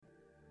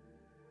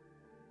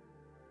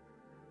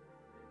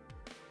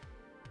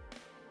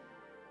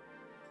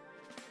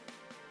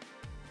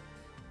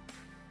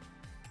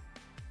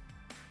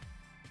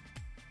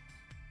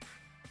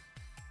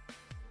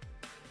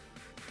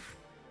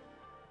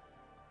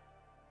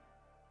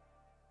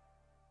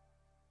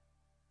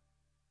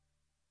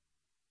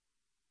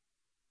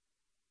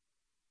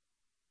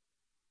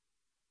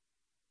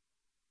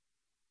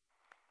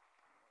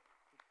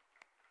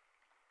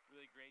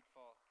really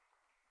grateful.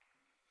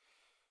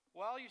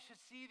 Well, you should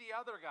see the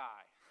other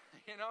guy.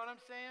 You know what I'm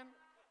saying?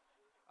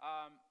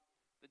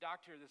 The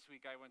doctor this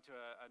week, I went to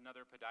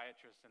another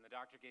podiatrist, and the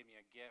doctor gave me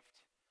a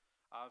gift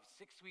of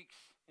 6 weeks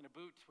in a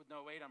boot with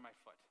no weight on my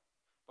foot.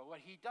 But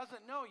what he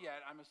doesn't know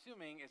yet, I'm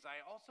assuming, is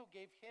I also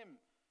gave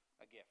him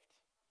a gift.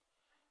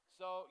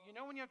 So, you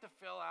know when you have to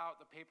fill out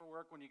the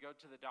paperwork when you go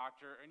to the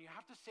doctor, and you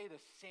have to say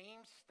the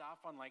same stuff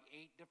on like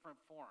 8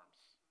 different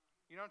forms?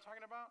 You know what I'm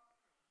talking about?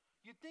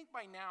 You'd think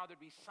by now there'd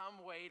be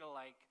some way to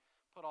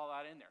put all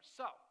that in there.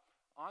 So,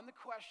 on the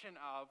question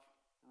of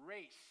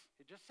race,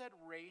 it just said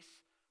race, ?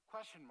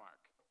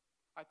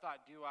 I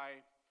thought, do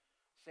I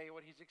say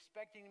what he's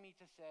expecting me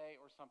to say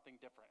or something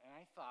different? And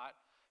I thought,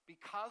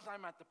 because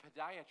I'm at the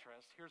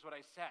podiatrist, here's what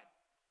I said.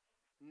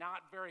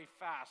 Not very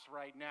fast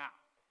right now.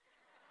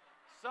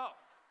 So,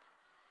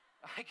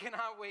 I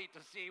cannot wait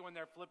to see when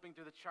they're flipping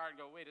through the chart and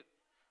go, wait,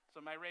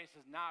 so my race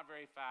is not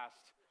very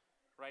fast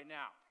right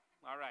now.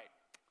 All right.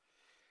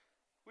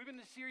 We've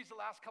been in a series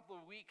the last couple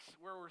of weeks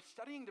where we're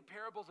studying the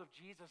parables of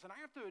Jesus, and I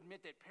have to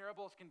admit that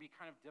parables can be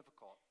kind of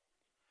difficult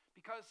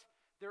because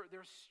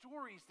they're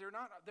stories. They're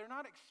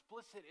not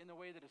explicit in the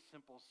way that a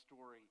simple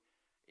story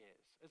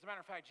is. As a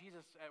matter of fact,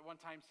 Jesus at one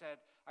time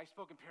said, "I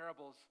spoke in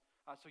parables,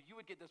 so you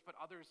would get this, but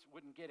others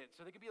wouldn't get it."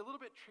 So they can be a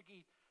little bit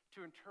tricky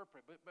to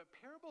interpret. But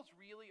parables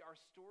really are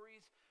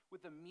stories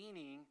with a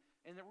meaning,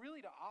 and that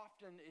really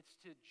often it's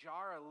to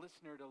jar a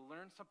listener to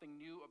learn something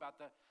new about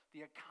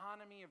the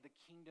economy of the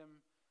kingdom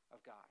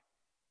of God.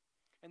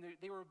 And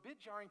they were a bit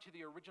jarring to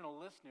the original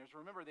listeners.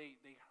 Remember, they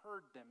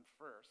heard them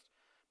first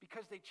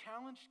because they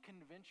challenged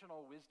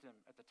conventional wisdom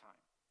at the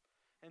time.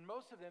 And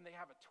most of them, they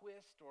have a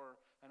twist or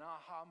an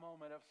aha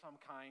moment of some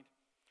kind.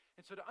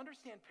 And so to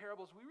understand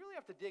parables, we really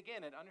have to dig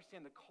in and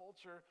understand the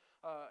culture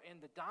and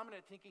the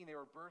dominant thinking they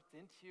were birthed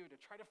into to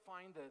try to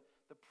find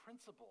the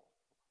principle.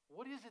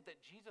 What is it that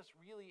Jesus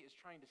really is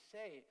trying to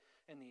say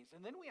in these?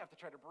 And then we have to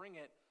try to bring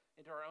it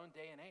into our own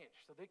day and age.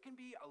 So they can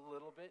be a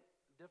little bit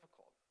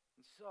difficult.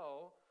 And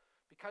so,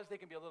 because they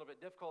can be a little bit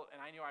difficult, and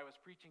I knew I was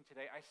preaching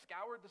today, I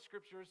scoured the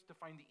scriptures to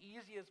find the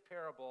easiest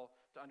parable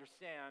to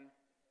understand.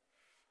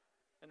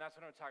 And that's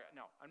what I'm talking about.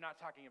 No, I'm not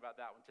talking about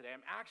that one today.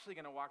 I'm actually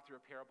going to walk through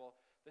a parable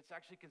that's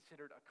actually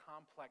considered a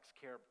complex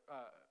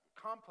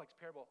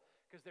parable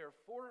because there are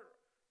 4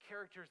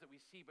 characters that we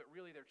see, but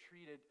really they're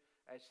treated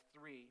as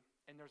 3,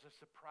 and there's a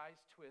surprise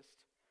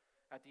twist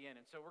at the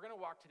end. And so we're going to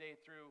walk today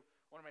through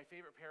one of my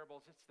favorite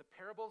parables. It's the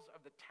parables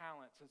of the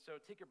talents. And so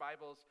take your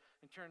Bibles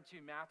and turn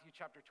to Matthew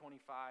chapter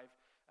 25,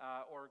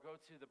 or go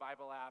to the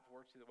Bible app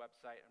or to the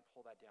website and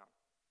pull that down.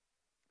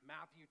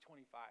 Matthew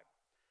 25.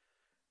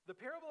 The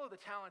parable of the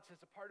talents is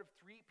a part of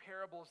 3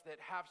 parables that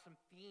have some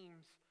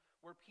themes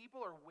where people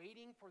are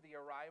waiting for the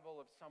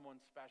arrival of someone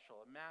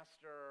special, a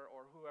master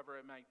or whoever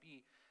it might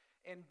be,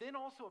 and then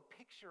also a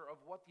picture of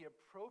what the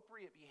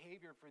appropriate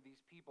behavior for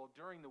these people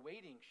during the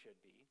waiting should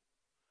be.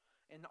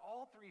 And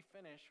all 3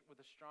 finish with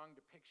a strong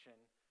depiction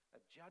of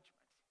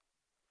judgment.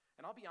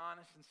 And I'll be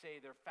honest and say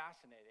they're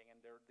fascinating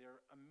and they're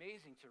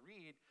amazing to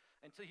read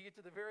until you get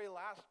to the very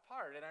last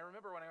part. And I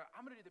remember when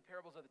I'm going to do the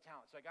parables of the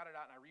talents. So I got it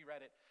out and I reread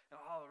it. And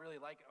I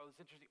really like it. Oh,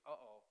 it's interesting.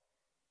 Uh-oh.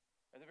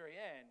 At the very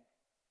end,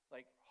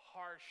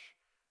 harsh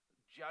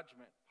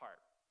judgment part.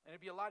 And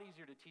it'd be a lot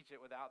easier to teach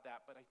it without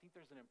that, but I think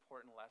there's an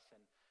important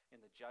lesson in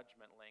the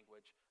judgment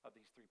language of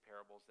these 3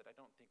 parables that I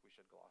don't think we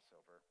should gloss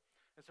over.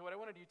 And so what I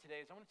want to do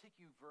today is I want to take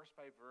you verse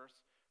by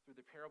verse through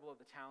the parable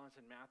of the talents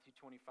in Matthew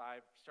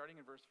 25,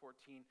 starting in verse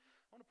 14.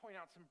 I want to point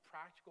out some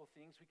practical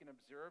things we can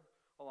observe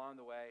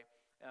along the way,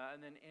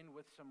 and then end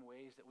with some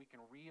ways that we can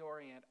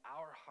reorient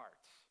our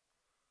hearts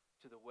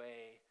to the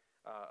way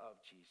of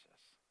Jesus.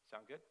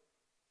 Sound good?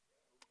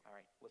 All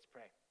right, let's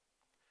pray.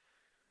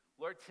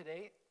 Lord,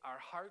 today our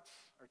hearts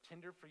are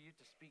tender for you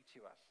to speak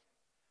to us.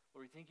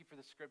 Lord, we thank you for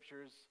the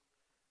scriptures.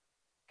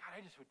 God, I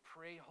just would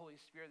pray, Holy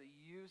Spirit, that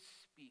you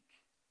speak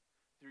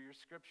through your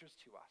scriptures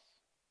to us,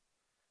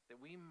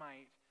 that we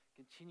might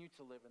continue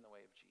to live in the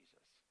way of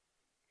Jesus,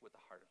 with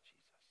the heart of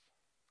Jesus.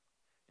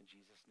 In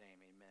Jesus'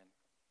 name, amen.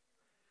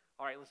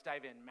 All right, let's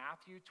dive in.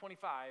 Matthew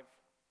 25,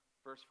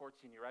 verse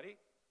 14. You ready?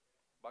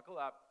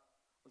 Buckle up.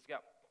 Let's go.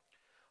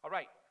 All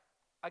right.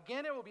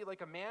 Again, it will be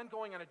like a man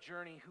going on a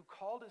journey who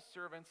called his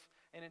servants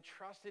and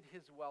entrusted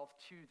his wealth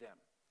to them.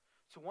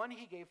 To one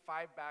he gave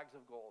 5 bags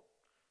of gold,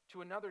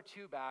 to another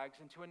 2 bags,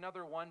 and to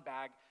another 1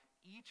 bag,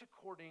 each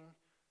according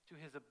to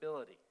his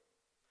ability.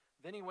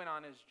 Then he went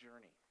on his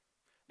journey.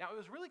 Now, it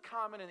was really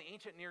common in the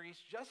ancient Near East,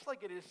 just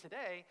like it is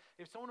today,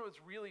 if someone was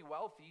really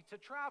wealthy, to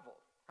travel.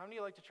 How many of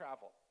you like to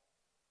travel?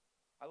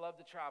 I love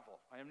to travel.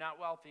 I am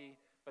not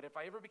wealthy, but if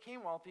I ever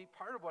became wealthy,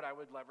 part of what I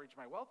would leverage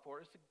my wealth for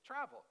is to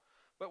travel.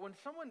 But when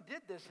someone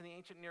did this in the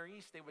ancient Near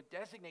East, they would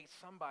designate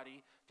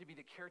somebody to be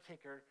the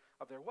caretaker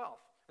of their wealth.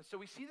 And so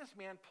we see this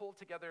man pull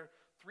together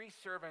 3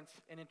 servants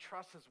and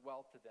entrust his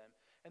wealth to them.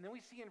 And then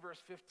we see in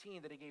verse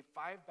 15 that he gave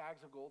 5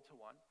 bags of gold to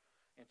one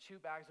and 2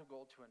 bags of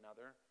gold to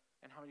another.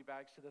 And how many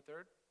bags to the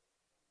third?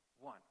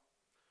 1.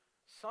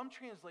 Some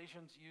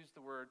translations use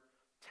the word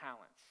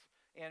talents.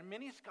 And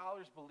many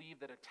scholars believe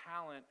that a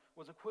talent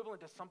was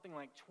equivalent to something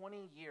like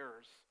 20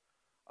 years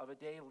of a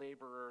day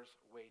laborer's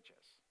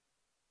wages.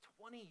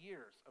 20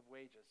 years of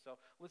wages. So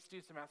let's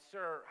do some math.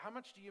 Sir, how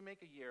much do you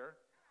make a year?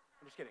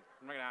 I'm just kidding.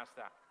 I'm not going to ask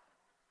that.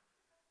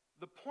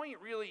 The point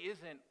really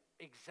isn't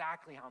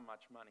exactly how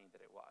much money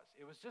that it was.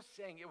 It was just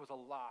saying it was a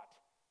lot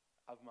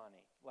of money,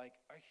 like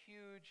a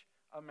huge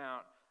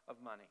amount of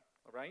money,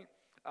 all right?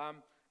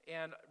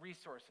 And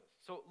resources.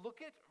 So look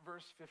at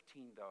verse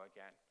 15, though,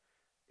 again.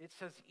 It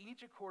says,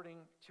 each according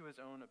to his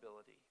own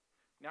ability.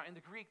 Now, in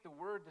the Greek, the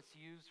word that's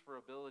used for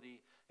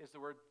ability is the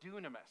word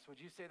dunamis.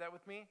 Would you say that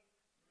with me?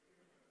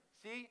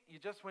 See, you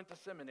just went to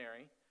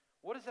seminary.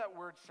 What does that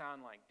word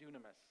sound like,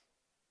 dunamis?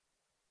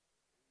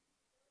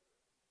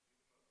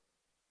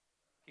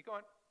 Keep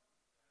going.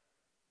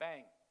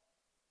 Bang.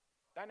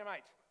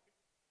 Dynamite.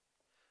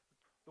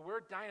 The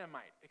word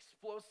dynamite,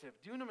 explosive.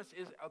 Dunamis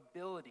is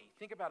ability.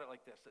 Think about it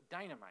like this.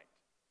 Dynamite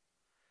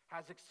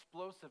has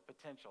explosive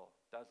potential,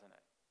 doesn't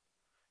it?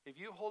 If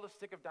you hold a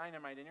stick of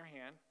dynamite in your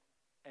hand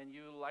and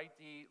you light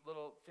the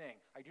little thing,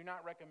 I do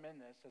not recommend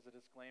this as a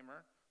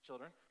disclaimer,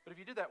 children, but if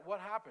you do that, what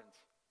happens?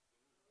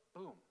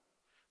 Boom.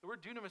 The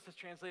word dunamis is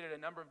translated a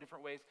number of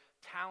different ways.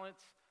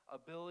 Talents,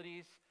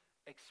 abilities,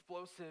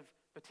 explosive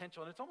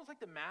potential. And it's almost like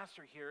the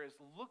master here is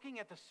looking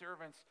at the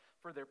servants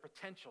for their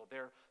potential,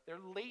 their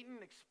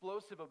latent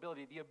explosive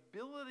ability, the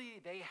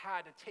ability they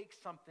had to take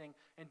something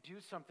and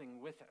do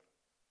something with it.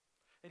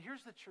 And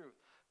here's the truth.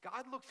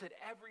 God looks at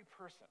every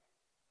person,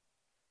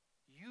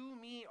 you,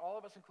 me, all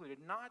of us included,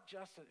 not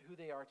just at who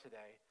they are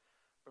today,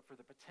 but for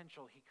the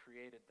potential he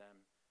created them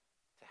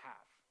to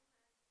have.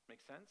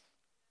 Make sense?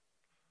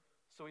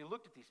 So he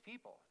looked at these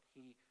people.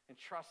 He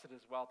entrusted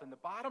his wealth. And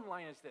the bottom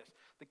line is this.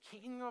 The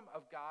kingdom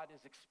of God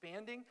is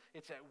expanding.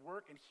 It's at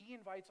work. And he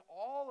invites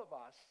all of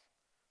us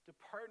to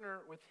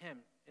partner with him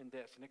in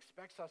this and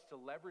expects us to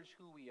leverage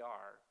who we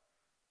are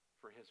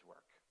for his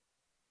work.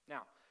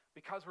 Now,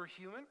 because we're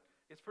human,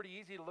 it's pretty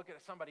easy to look at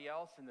somebody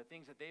else and the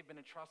things that they've been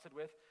entrusted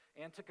with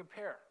and to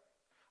compare.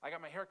 I got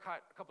my hair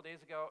cut a couple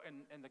days ago,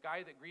 and the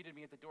guy that greeted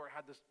me at the door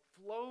had this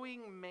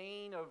flowing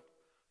mane of,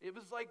 it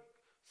was like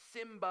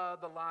Simba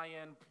the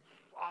lion,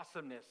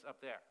 awesomeness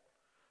up there.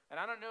 And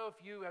I don't know if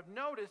you have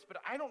noticed, but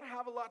I don't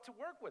have a lot to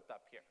work with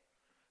up here.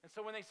 And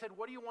so when they said,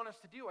 what do you want us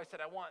to do? I said,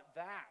 I want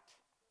that.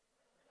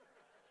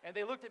 And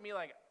they looked at me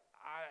like,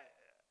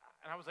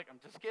 and I was like, I'm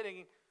just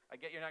kidding. I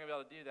get you're not going to be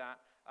able to do that.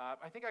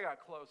 I think I got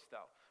close,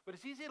 though. But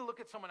it's easy to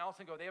look at someone else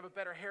and go, they have a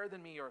better hair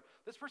than me, or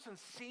this person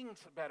sings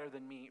better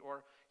than me,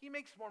 or he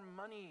makes more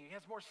money, he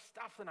has more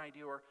stuff than I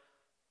do, or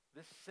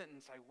this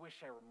sentence, I wish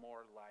I were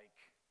more like,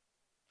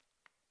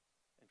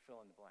 and fill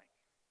in the blank.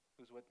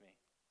 Who's with me?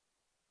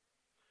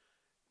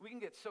 We can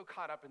get so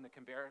caught up in the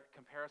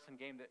comparison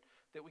game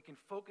that we can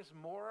focus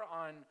more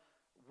on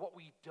what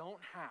we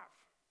don't have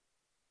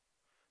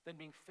than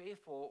being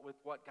faithful with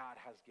what God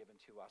has given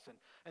to us.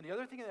 And the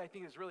other thing that I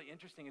think is really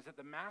interesting is that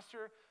the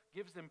master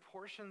gives them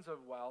portions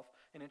of wealth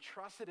and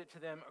entrusted it to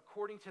them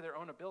according to their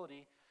own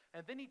ability,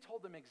 and then he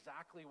told them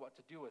exactly what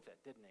to do with it,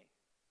 didn't he?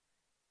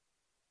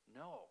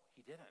 No,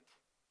 he didn't.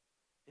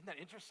 Isn't that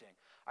interesting?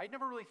 I'd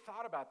never really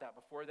thought about that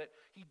before, that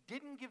he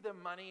didn't give them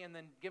money and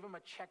then give them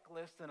a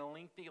checklist and a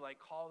lengthy, like,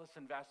 call this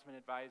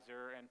investment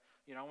advisor and,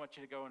 I want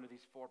you to go into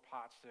these 4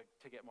 pots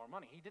to get more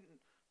money. He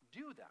didn't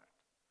do that.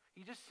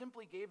 He just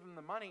simply gave them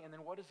the money, and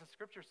then what does the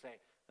scripture say?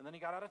 And then he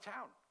got out of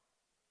town.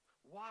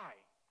 Why?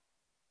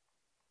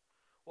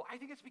 Well, I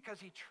think it's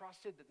because he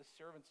trusted that the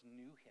servants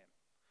knew him.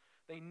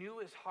 They knew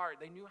his heart.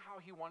 They knew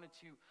how he wanted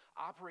to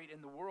operate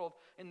in the world,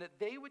 and that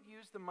they would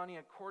use the money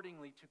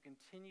accordingly to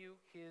continue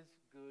his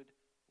good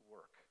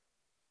work.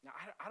 Now,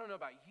 I don't know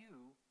about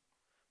you,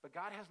 but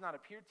God has not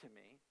appeared to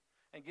me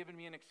and given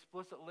me an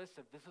explicit list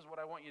of this is what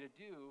I want you to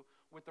do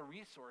with the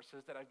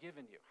resources that I've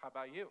given you. How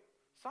about you?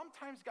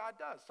 Sometimes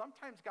God does.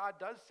 Sometimes God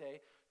does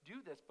say,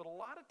 do this. But a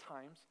lot of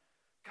times,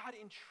 God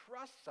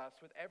entrusts us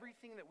with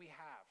everything that we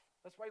have.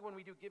 That's why when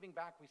we do giving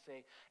back, we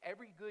say,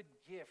 every good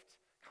gift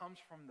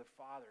comes from the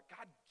Father.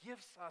 God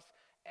gives us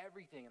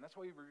everything. And that's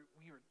why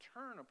we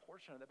return a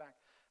portion of the back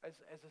as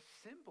a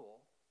symbol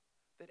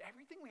that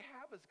everything we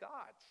have is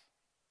God's.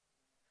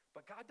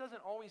 But God doesn't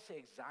always say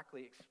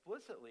exactly,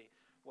 explicitly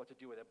what to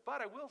do with it.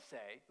 But I will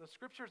say, the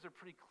scriptures are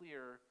pretty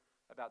clear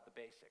about the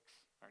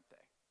basics, aren't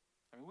they?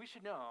 I mean, we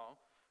should know,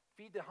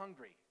 feed the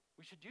hungry.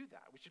 We should do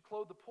that. We should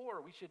clothe the poor.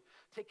 We should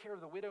take care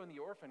of the widow and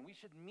the orphan. We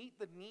should meet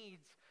the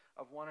needs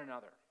of one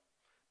another.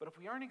 But if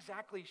we aren't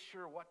exactly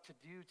sure what to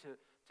do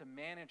to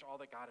manage all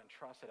that God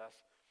entrusted us,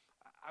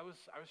 I was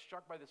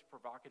struck by this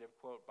provocative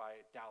quote by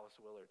Dallas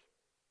Willard.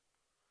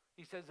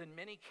 He says, in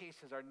many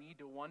cases, our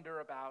need to wonder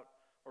about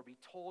or be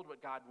told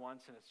what God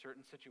wants in a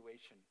certain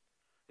situation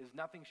is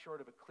nothing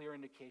short of a clear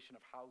indication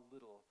of how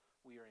little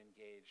we are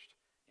engaged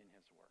in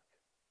his work.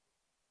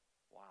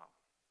 Wow.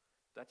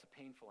 That's a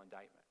painful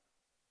indictment.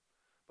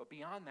 But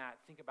beyond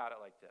that, think about it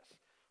like this.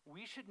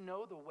 We should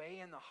know the way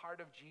and the heart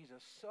of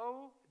Jesus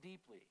so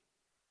deeply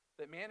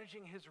that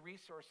managing his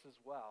resources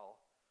well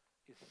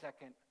is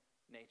second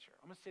nature.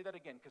 I'm going to say that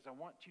again because I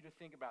want you to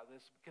think about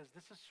this, because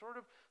this is sort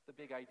of the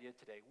big idea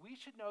today. We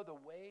should know the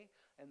way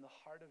and the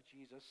heart of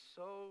Jesus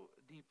so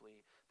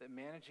deeply that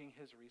managing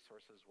his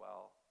resources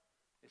well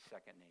is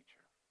second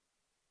nature.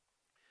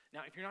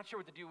 Now, if you're not sure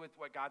what to do with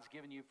what God's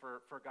given you for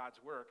God's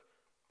work,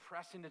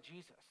 press into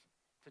Jesus,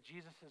 to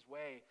Jesus'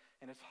 way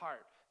and his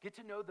heart. Get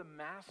to know the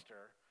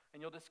master, and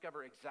you'll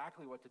discover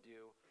exactly what to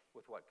do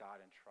with what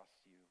God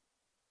entrusts you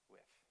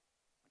with.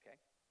 Okay?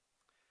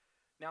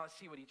 Now let's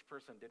see what each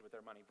person did with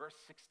their money. Verse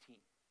 16.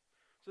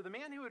 So the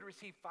man who had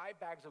received 5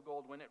 bags of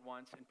gold went at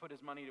once and put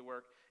his money to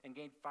work and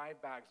gained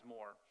 5 bags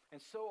more. And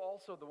so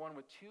also the one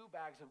with 2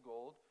 bags of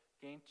gold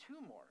gained 2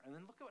 more. And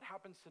then look at what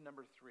happens to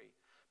number 3.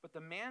 But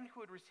the man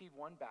who had received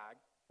 1 bag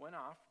went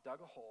off,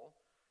 dug a hole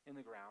in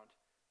the ground,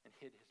 and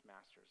hid his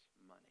master's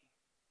money.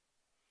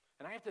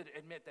 And I have to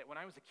admit that when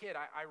I was a kid,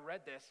 I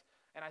read this,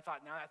 and I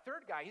thought, now that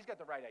third guy, he's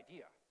got the right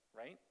idea,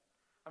 right?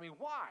 I mean,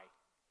 why?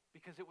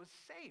 Because it was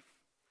safe.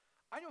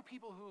 I know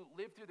people who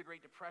lived through the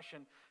Great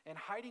Depression, and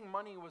hiding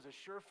money was a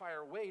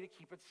surefire way to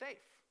keep it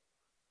safe,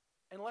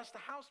 unless the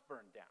house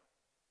burned down,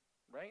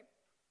 right?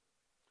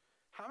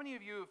 How many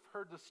of you have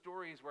heard the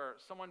stories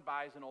where someone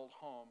buys an old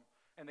home,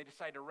 and they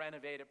decide to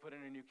renovate it, put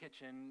in a new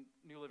kitchen,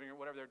 new living room,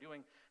 whatever they're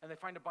doing, and they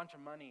find a bunch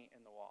of money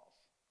in the walls,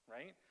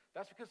 right?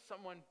 That's because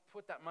someone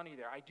put that money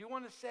there. I do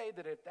want to say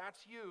that if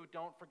that's you,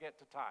 don't forget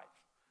to tithe.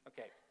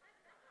 Okay.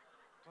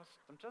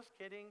 I'm just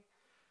kidding.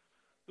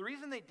 The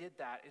reason they did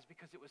that is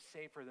because it was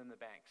safer than the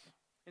banks.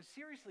 And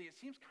seriously, it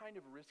seems kind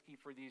of risky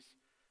for these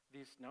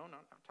no,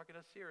 I'm talking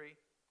to Siri.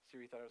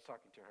 Siri thought I was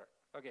talking to her.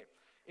 Okay.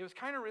 It was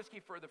kind of risky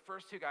for the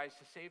first 2 guys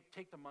to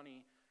take the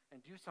money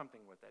and do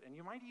something with it. And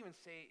you might even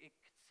say it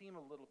could seem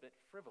a little bit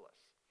frivolous.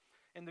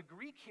 And the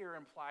Greek here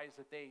implies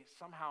that they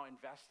somehow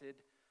invested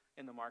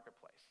in the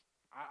marketplace.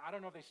 I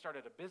don't know if they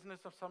started a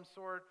business of some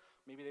sort.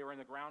 Maybe they were in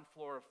the ground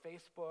floor of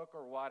Facebook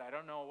or what. I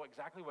don't know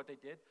exactly what they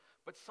did.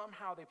 But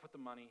somehow they put the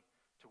money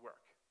to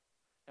work.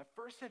 Now,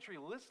 first century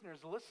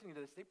listeners listening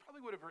to this, they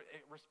probably would have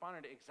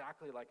responded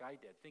exactly like I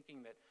did,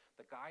 thinking that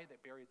the guy that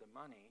buried the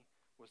money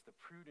was the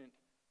prudent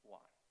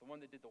one, the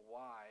one that did the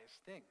wise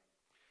thing.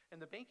 And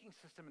the banking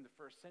system in the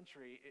first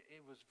century, it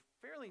was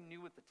fairly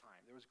new at the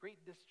time. There was great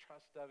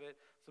distrust of it.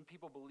 Some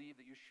people believed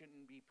that you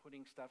shouldn't be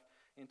putting stuff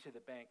into the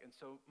bank. And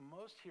so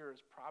most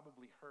hearers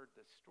probably heard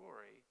this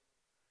story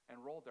and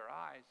rolled their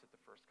eyes at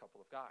the first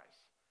couple of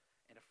guys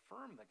and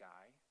affirmed the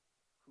guy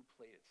who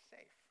played it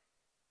safe.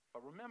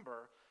 But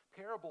remember,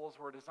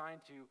 parables were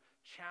designed to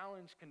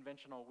challenge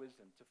conventional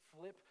wisdom, to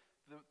flip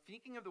the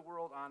thinking of the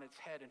world on its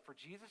head, and for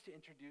Jesus to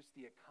introduce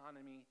the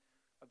economy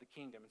of the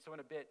kingdom. And so in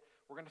a bit,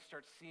 we're going to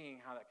start seeing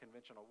how that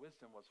conventional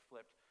wisdom was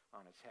flipped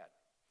on its head.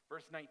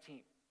 Verse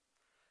 19.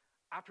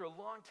 After a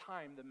long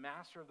time, the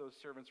master of those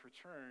servants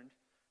returned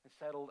and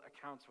settled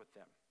accounts with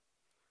them.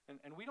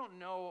 And we don't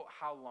know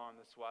how long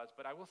this was,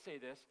 but I will say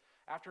this.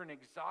 After an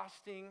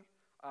exhausting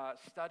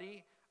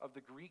study of the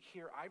Greek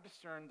here, I've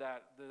discerned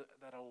that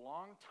a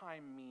long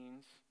time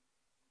means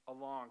a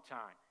long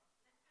time.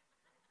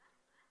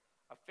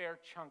 A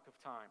fair chunk of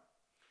time.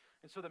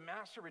 And so the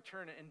master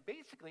returned and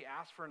basically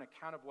asked for an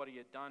account of what he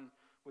had done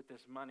with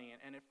this money.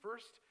 And at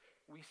first,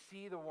 we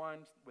see the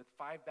ones with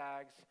 5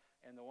 bags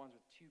and the ones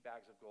with 2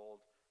 bags of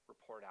gold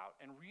report out.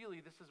 And really,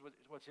 this is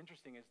what's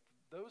interesting is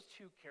those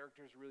 2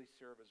 characters really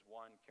serve as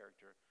one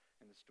character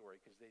in the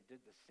story because they did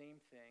the same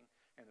thing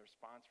and the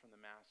response from the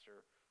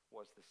master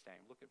was the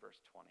same. Look at verse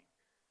 20.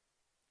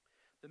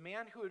 The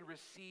man who had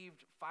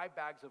received 5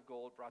 bags of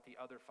gold brought the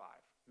other 5.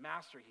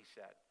 Master, he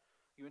said,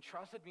 you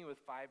entrusted me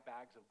with 5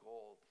 bags of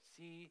gold.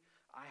 See,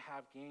 I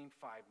have gained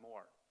 5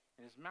 more.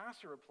 And his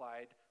master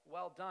replied,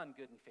 well done,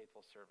 good and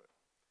faithful servant.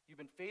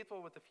 You've been faithful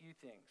with a few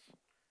things.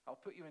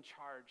 I'll put you in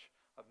charge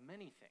of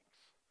many things.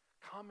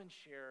 Come and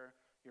share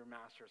your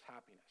master's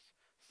happiness.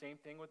 Same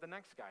thing with the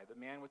next guy. The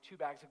man with 2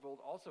 bags of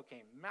gold also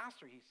came.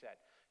 Master, he said,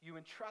 you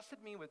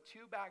entrusted me with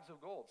 2 bags of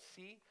gold.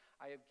 See,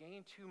 I have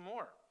gained 2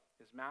 more.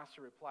 His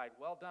master replied,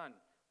 well done,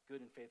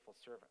 good and faithful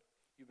servant.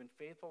 You've been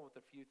faithful with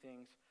a few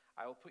things.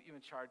 I will put you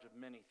in charge of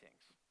many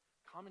things.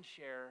 Come and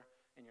share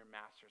in your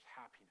master's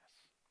happiness.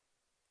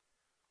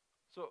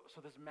 So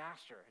this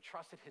master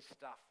entrusted his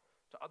stuff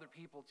to other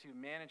people to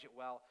manage it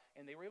well,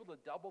 and they were able to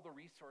double the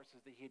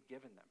resources that he had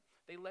given them.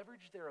 They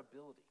leveraged their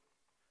ability,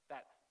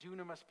 that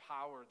dunamis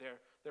power,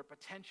 their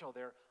potential,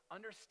 their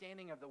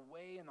understanding of the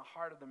way and the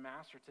heart of the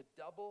master to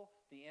double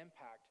the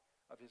impact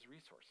of his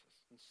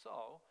resources. And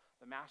so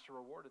the master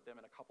rewarded them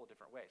in a couple of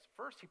different ways.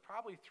 First, he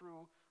probably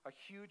threw a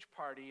huge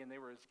party, and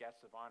they were his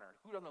guests of honor.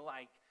 Who doesn't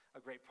like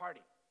a great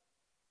party?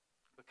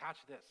 But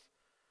catch this.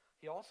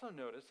 He also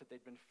noticed that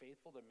they'd been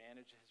faithful to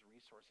manage his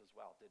resources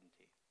well, didn't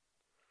he?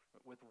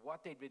 With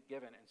what they'd been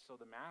given, and so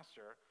the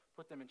master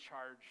put them in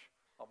charge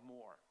of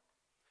more.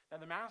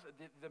 Now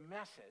the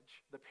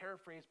message, the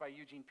paraphrase by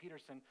Eugene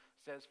Peterson,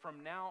 says,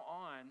 from now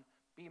on,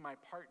 be my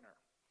partner.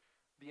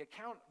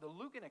 The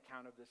Lucan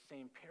account of this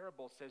same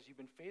parable says you've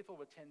been faithful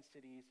with 10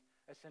 cities,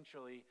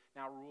 essentially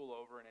now rule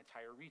over an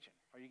entire region.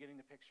 Are you getting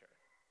the picture?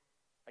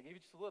 I gave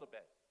you just a little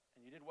bit.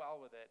 and you did well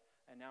with it,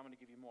 and now I'm going to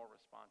give you more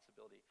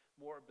responsibility,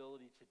 more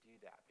ability to do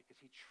that, because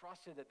he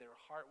trusted that their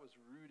heart was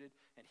rooted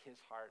in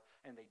his heart,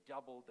 and they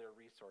doubled their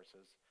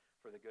resources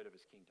for the good of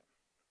his kingdom.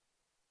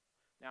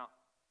 Now,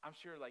 I'm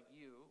sure like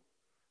you,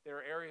 there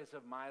are areas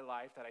of my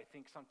life that I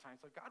think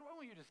sometimes, like, God, why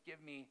won't you just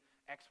give me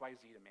X, Y,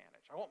 Z to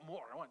manage? I want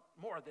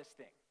more of this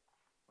thing.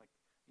 Like,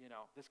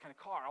 this kind of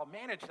car, I'll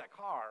manage that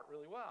car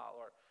really well,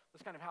 or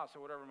this kind of house,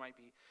 or whatever it might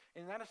be.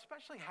 And that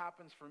especially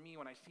happens for me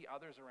when I see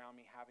others around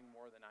me having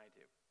more than I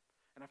do.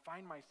 And I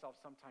find myself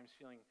sometimes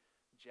feeling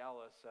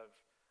jealous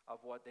of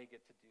what they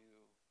get to do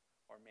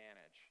or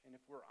manage. And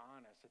if we're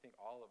honest, I think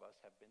all of us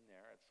have been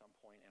there at some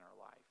point in our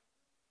life.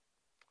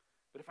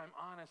 But if I'm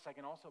honest, I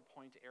can also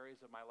point to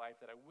areas of my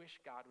life that I wish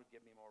God would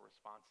give me more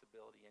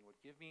responsibility and would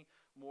give me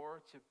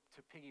more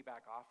to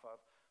piggyback off of.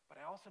 But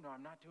I also know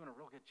I'm not doing a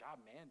real good job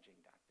managing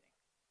that thing.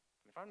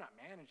 And if I'm not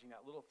managing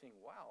that little thing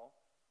well,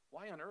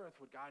 why on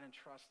earth would God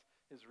entrust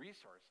his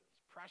resources,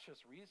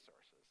 precious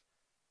resources,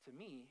 to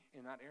me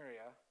in that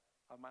area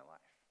of my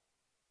life?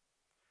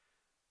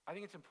 I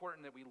think it's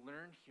important that we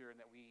learn here and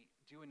that we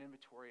do an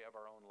inventory of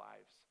our own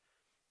lives.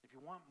 If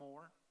you want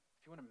more,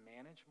 if you want to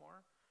manage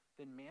more,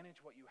 then manage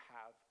what you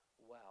have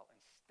well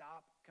and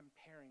stop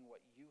comparing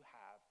what you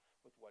have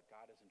with what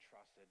God has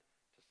entrusted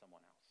to someone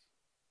else.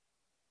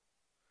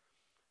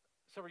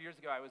 Several years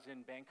ago, I was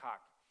in Bangkok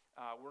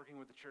working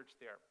with the church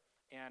there,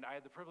 and I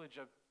had the privilege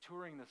of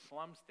touring the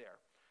slums there.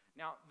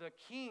 Now, the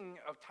king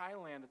of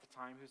Thailand at the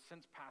time, who's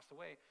since passed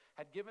away,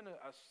 had given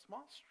a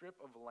small strip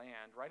of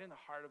land right in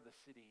the heart of the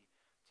city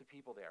to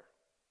people there.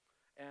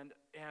 And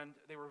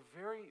they were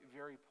very,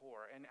 very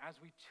poor. And as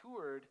we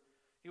toured,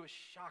 it was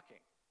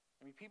shocking.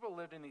 I mean, people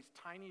lived in these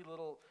tiny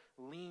little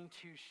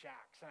lean-to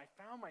shacks, and I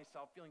found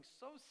myself feeling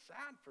so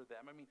sad for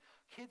them. I mean,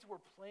 kids were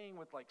playing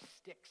with, like,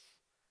 sticks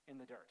in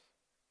the dirt.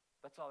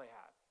 That's all they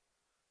had.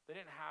 They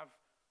didn't have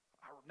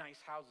nice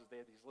houses. They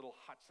had these little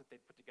huts that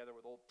they'd put together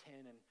with old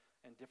tin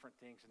and different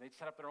things, and they'd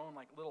set up their own,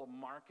 like, little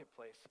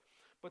marketplace.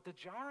 But the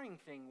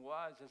jarring thing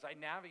was, as I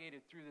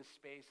navigated through this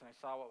space and I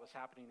saw what was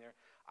happening there,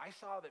 I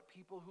saw that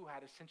people who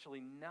had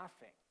essentially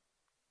nothing,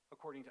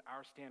 according to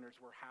our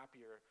standards, were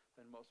happier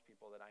than most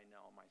people that I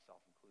know,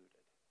 myself included.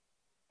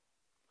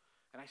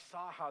 And I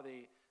saw how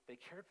they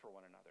cared for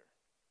one another.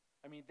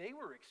 I mean, they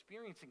were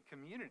experiencing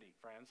community,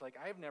 friends, like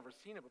I have never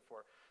seen it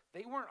before.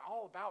 They weren't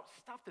all about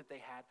stuff that they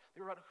had.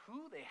 They were about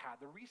who they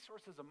had, the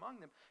resources among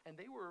them, and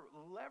they were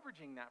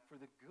leveraging that for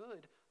the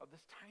good of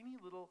this tiny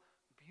little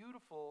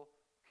beautiful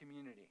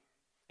community.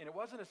 And it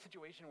wasn't a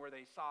situation where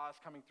they saw us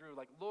coming through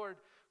like,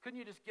 Lord, couldn't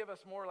you just give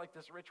us more like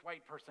this rich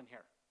white person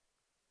here?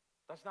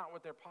 That's not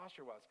what their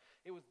posture was.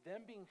 It was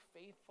them being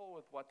faithful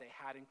with what they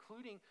had,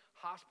 including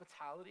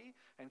hospitality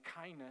and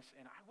kindness.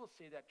 And I will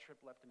say that trip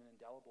left an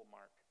indelible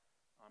mark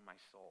on my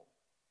soul.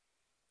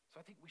 So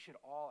I think we should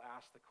all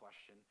ask the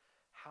question,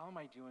 how am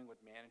I doing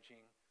with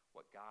managing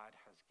what God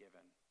has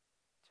given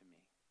to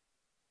me?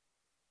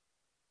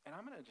 And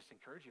I'm going to just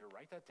encourage you to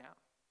write that down.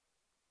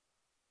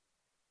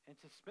 And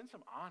to spend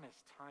some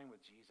honest time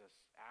with Jesus,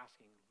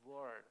 asking,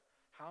 Lord,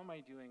 how am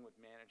I doing with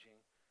managing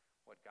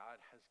what God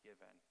has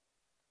given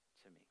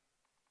to me?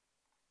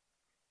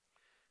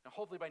 Now,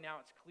 hopefully by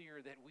now it's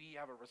clear that we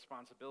have a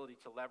responsibility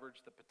to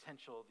leverage the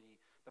potential,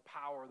 the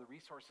power, the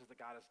resources that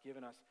God has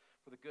given us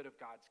for the good of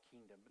God's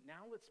kingdom. But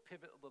now let's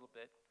pivot a little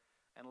bit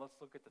and let's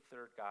look at the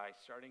third guy,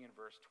 starting in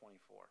verse 24.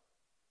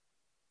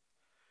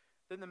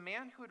 Then the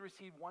man who had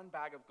received one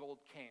bag of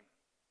gold came.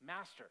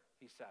 Master,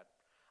 he said,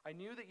 I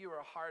knew that you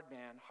are a hard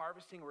man,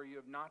 harvesting where you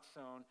have not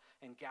sown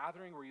and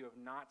gathering where you have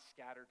not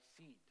scattered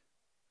seed.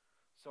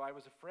 So I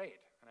was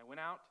afraid, and I went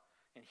out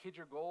and hid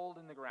your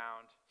gold in the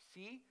ground.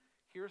 See,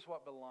 here's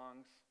what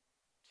belongs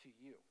to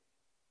you.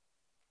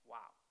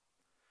 Wow.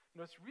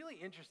 You know, it's really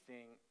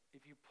interesting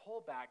if you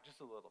pull back just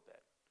a little bit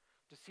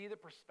to see the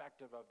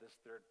perspective of this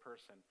third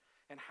person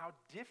and how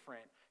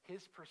different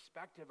his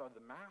perspective of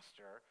the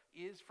master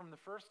is from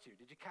the first two.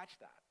 Did you catch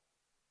that?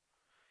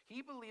 He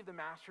believed the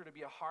master to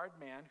be a hard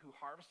man who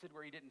harvested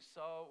where he didn't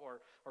sow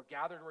or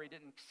gathered where he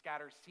didn't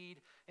scatter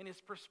seed. And his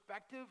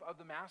perspective of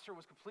the master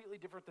was completely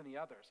different than the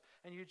others.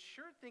 And you'd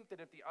sure think that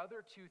if the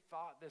other two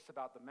thought this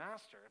about the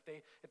master,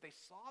 if they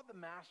saw the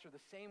master the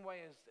same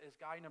way as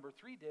guy number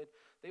 3 did,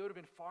 they would have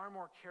been far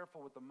more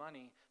careful with the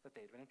money that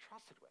they had been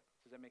entrusted with.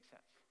 Does that make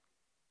sense?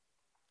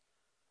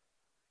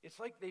 It's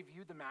like they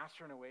viewed the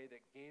master in a way that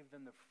gave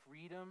them the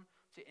freedom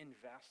to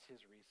invest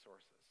his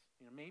resources.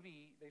 You know,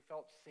 maybe they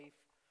felt safe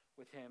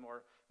with him,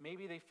 or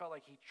maybe they felt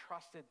like he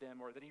trusted them,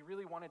 or that he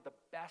really wanted the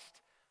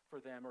best for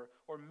them, or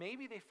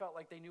maybe they felt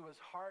like they knew his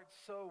heart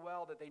so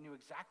well that they knew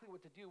exactly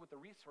what to do with the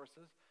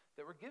resources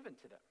that were given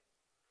to them.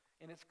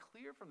 And it's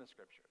clear from the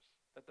scriptures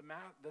that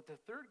the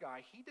third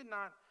guy, he did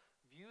not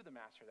view the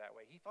master that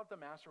way. He thought the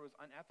master was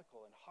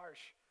unethical and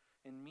harsh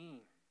and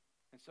mean.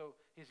 And so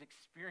his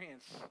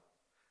experience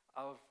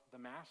of the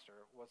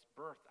master was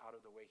birthed out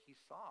of the way he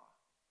saw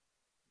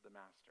the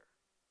master.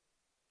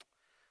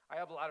 I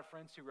have a lot of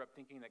friends who grew up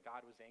thinking that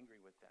God was angry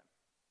with them.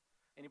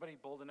 Anybody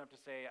bold enough to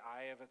say,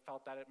 I have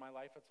felt that in my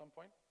life at some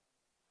point?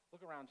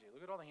 Look around you.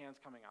 Look at all the hands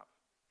coming up.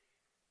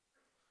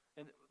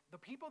 And the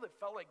people that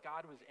felt like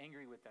God was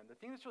angry with them, the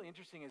thing that's really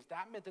interesting is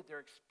that meant that their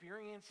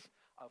experience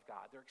of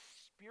God,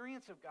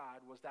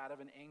 was that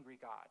of an angry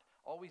God,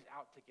 always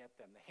out to get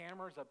them. The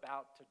hammer's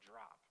about to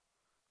drop.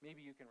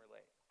 Maybe you can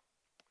relate.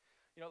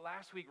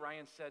 Last week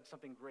Ryan said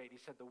something great.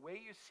 He said, the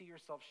way you see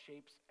yourself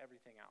shapes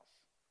everything else.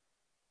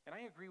 And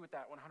I agree with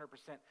that 100%.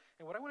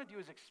 And what I want to do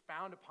is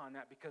expound upon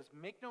that, because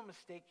make no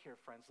mistake here,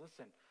 friends.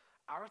 Listen,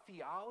 our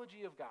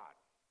theology of God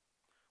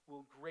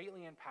will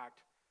greatly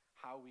impact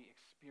how we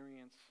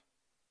experience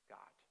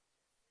God.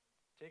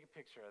 Take a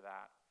picture of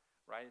that,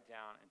 write it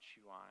down, and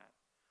chew on it.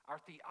 Our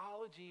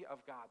theology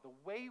of God, the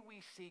way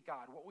we see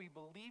God, what we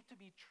believe to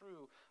be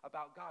true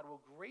about God,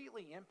 will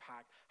greatly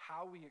impact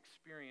how we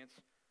experience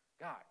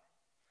God.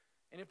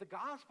 And if the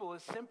gospel is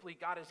simply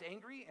God is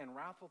angry and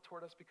wrathful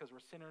toward us because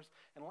we're sinners,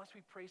 unless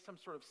we pray some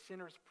sort of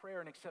sinner's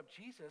prayer and accept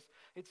Jesus,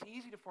 it's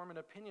easy to form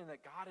an opinion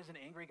that God is an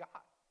angry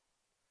God.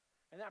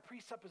 And that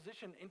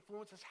presupposition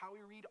influences how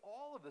we read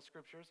all of the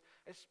scriptures,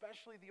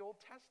 especially the Old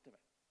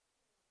Testament.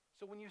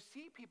 So when you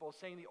see people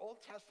saying the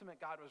Old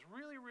Testament God was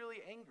really,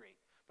 really angry,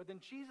 but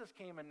then Jesus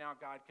came and now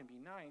God can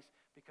be nice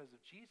because of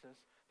Jesus,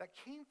 that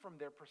came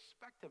from their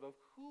perspective of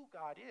who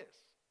God is.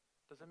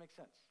 Does that make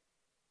sense?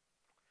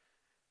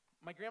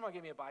 My grandma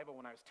gave me a Bible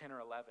when I was 10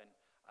 or 11,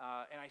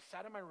 and I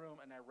sat in my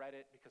room and I read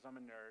it, because I'm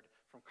a nerd,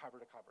 from cover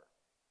to cover.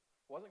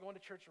 I wasn't going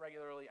to church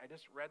regularly, I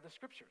just read the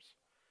scriptures.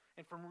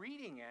 And from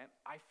reading it,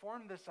 I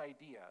formed this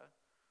idea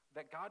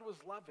that God was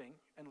loving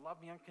and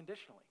loved me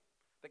unconditionally,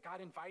 that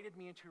God invited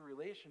me into a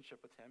relationship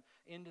with him,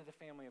 into the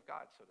family of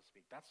God, so to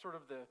speak. That's sort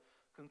of the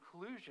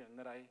conclusion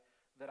that I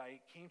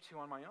came to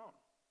on my own.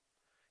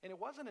 And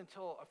it wasn't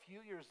until a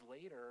few years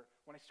later,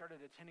 when I started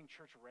attending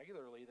church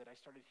regularly, that I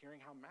started hearing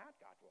how mad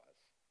God was,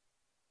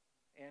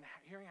 and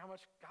hearing how much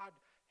God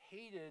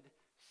hated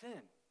sin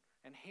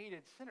and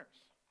hated sinners.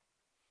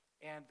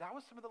 And that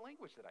was some of the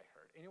language that I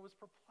heard, and it was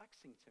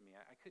perplexing to me.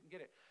 I couldn't get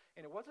it.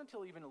 And it wasn't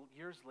until even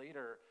years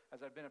later,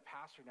 as I've been a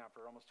pastor now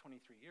for almost 23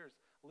 years,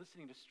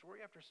 listening to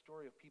story after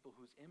story of people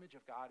whose image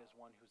of God is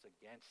one who's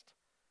against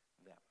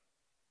them.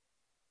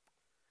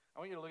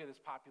 I want you to look at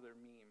this popular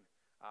meme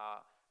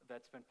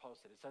that's been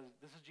posted. It says,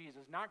 this is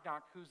Jesus. Knock,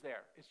 knock, who's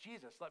there? It's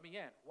Jesus. Let me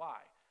in.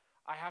 Why?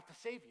 I have to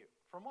save you.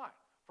 From what?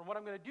 From what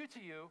I'm going to do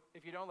to you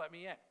if you don't let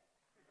me in.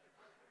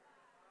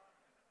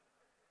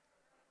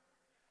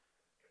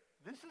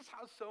 This is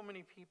how so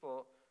many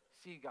people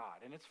see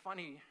God. And it's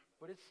funny,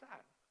 but it's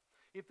sad.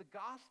 If the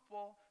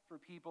gospel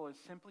for people is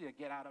simply a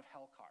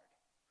get-out-of-hell card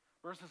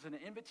versus an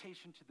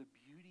invitation to the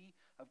beauty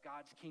of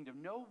God's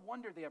kingdom, no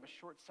wonder they have a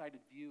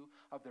short-sighted view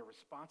of their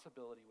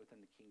responsibility within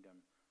the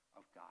kingdom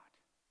of God.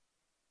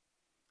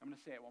 I'm going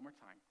to say it one more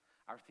time.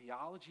 Our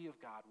theology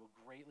of God will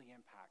greatly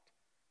impact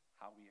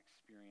how we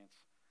experience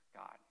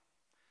God.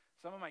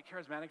 Some of my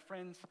charismatic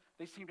friends,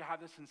 they seem to have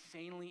this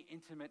insanely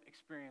intimate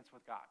experience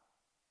with God.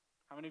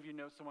 How many of you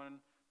know someone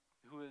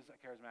who is a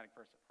charismatic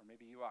person? Or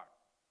maybe you are.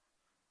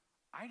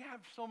 I have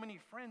so many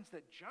friends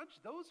that judge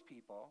those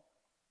people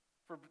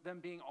for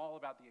them being all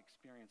about the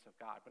experience of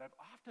God. But I've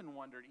often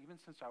wondered, even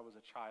since I was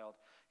a child,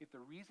 if the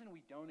reason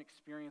we don't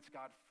experience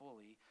God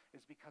fully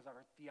is because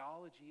our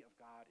theology of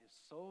God is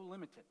so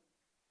limited.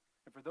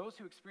 And for those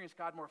who experience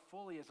God more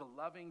fully as a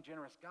loving,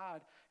 generous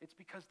God, it's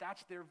because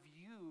that's their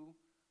view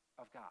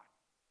of God.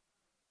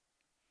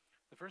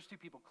 The first two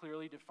people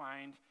clearly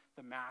defined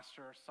the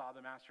master, saw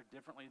the master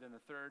differently than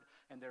the third,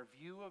 and their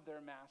view of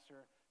their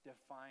master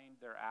defined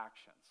their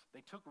actions.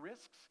 They took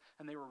risks,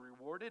 and they were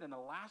rewarded, and the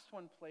last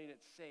one played it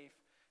safe.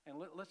 And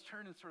let's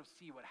turn and sort of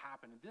see what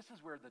happened. And this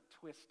is where the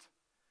twist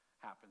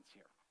happens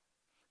here.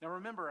 Now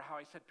remember how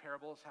I said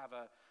parables have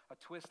a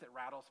twist that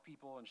rattles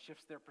people and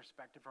shifts their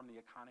perspective from the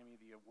economy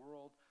of the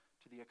world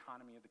to the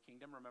economy of the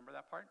kingdom. Remember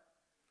that part?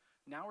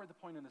 Now we're at the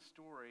point in the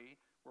story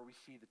where we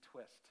see the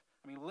twist.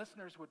 I mean,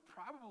 listeners would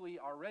probably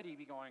already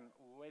be going,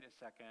 wait a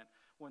second,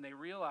 when they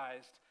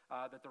realized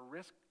that the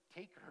risk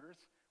takers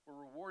were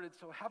rewarded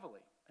so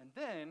heavily. And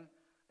then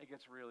it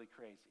gets really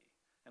crazy.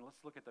 And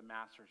let's look at the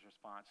master's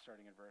response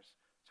starting in verse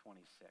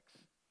 26.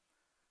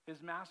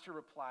 His master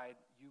replied,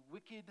 "You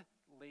wicked,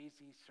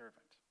 lazy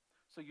servant.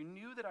 So you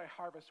knew that I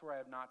harvest where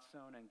I have not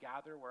sown and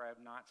gather where I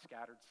have not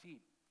scattered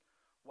seed.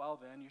 Well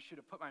then, you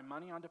should have put my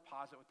money on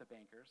deposit with the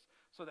bankers,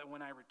 so that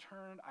when I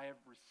returned, I have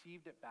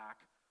received it back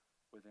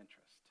with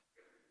interest."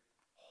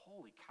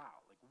 Holy cow,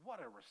 like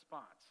what a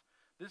response.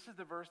 This is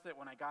the verse that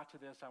when I got to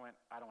this, I went,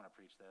 I don't want to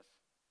preach this.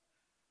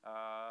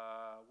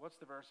 What's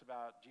the verse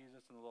about Jesus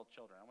and the little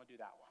children? I want to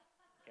do that one,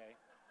 okay?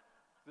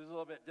 This is a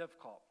little bit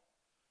difficult.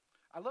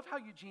 I love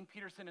how Eugene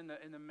Peterson in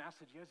the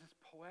message, he has this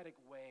poetic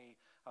way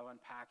of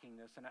unpacking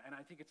this, and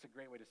I think it's a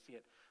great way to see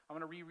it. I'm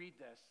going to reread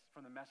this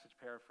from the Message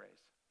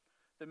paraphrase.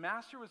 The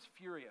master was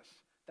furious.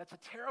 That's a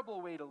terrible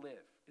way to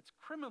live. It's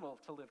criminal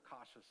to live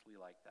cautiously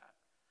like that.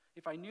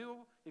 If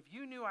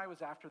you knew I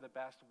was after the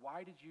best,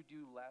 why did you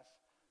do less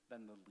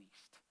than the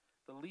least?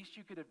 The least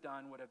you could have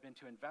done would have been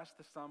to invest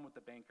the sum with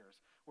the bankers,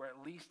 where at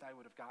least I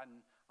would have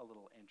gotten a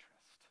little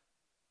interest.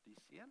 Do you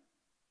see it?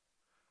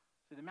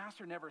 The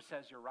master never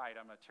says, you're right,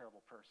 I'm a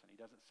terrible person. He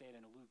doesn't say it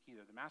in Luke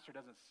either. The master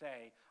doesn't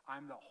say,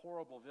 I'm the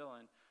horrible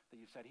villain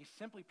that you said. He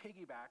simply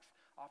piggybacks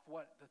off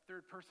what the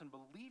third person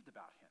believed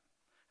about him.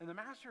 And the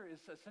master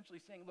is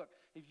essentially saying, look,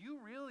 if you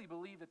really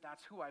believe that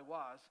that's who I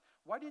was,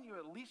 why didn't you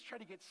at least try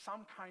to get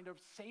some kind of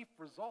safe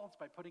results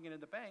by putting it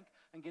in the bank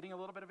and getting a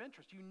little bit of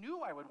interest? You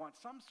knew I would want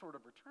some sort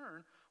of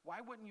return.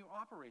 Why wouldn't you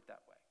operate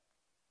that way?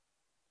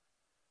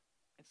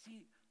 And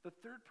see, the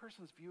third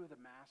person's view of the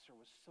master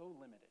was so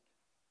limited.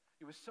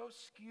 It was so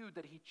skewed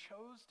that he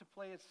chose to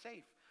play it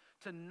safe,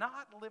 to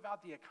not live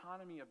out the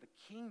economy of the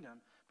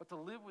kingdom, but to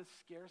live with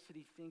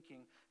scarcity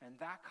thinking, and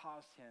that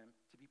caused him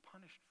to be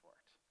punished for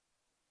it.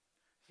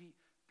 See,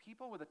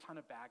 people with a ton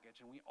of baggage,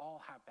 and we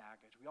all have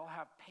baggage, we all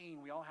have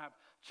pain, we all have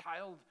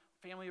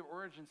family of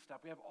origin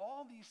stuff, we have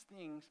all these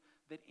things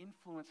that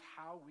influence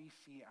how we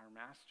see our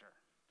master.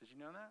 Did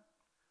you know that?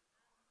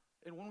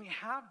 And when we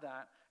have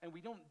that, and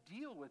we don't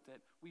deal with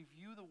it, we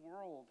view the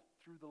world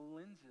through the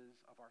lenses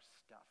of our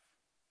stuff.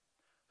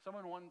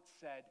 Someone once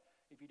said,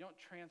 if you don't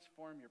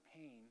transform your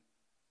pain,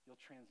 you'll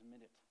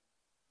transmit it.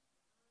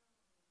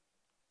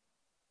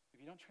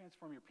 If you don't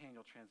transform your pain,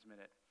 you'll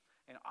transmit it.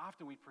 And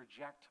often we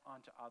project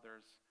onto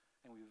others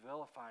and we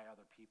vilify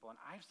other people.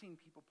 And I've seen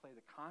people play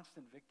the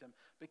constant victim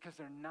because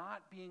they're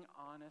not being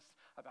honest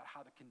about how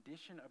the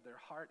condition of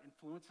their heart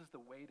influences the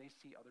way they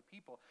see other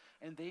people.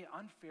 And they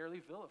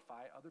unfairly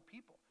vilify other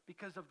people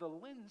because of the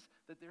lens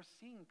that they're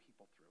seeing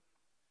people through.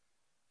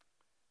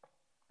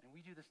 And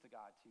we do this to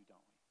God too,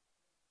 don't we?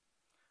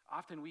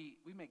 Often we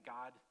make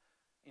God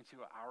into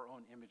our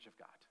own image of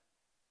God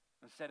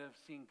instead of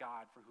seeing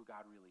God for who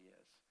God really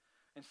is.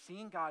 And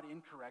seeing God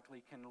incorrectly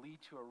can lead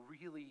to a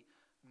really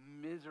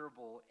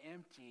miserable,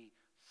 empty,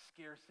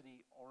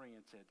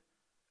 scarcity-oriented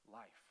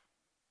life.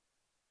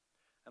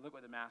 And look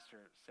what the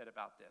master said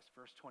about this.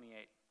 Verse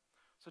 28.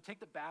 So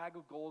take the bag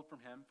of gold from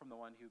him, from the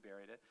one who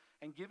buried it,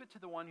 and give it to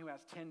the one who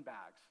has 10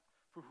 bags.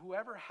 For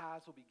whoever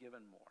has will be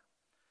given more,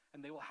 and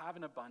they will have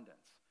an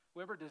abundance.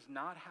 Whoever does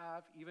not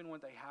have, even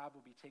what they have,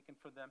 will be taken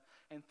from them.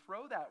 And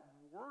throw that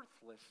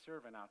worthless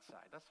servant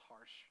outside. That's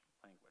harsh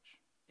language.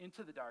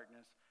 Into the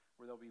darkness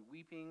where there'll be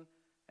weeping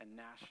and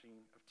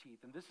gnashing of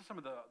teeth. And this is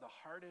some of the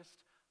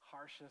hardest,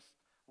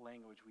 harshest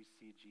language we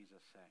see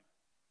Jesus say.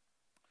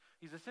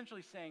 He's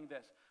essentially saying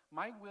this: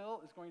 my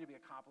will is going to be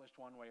accomplished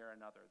one way or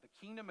another. The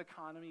kingdom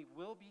economy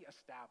will be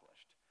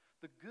established.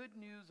 The good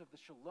news of the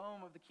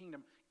shalom of the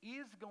kingdom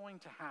is going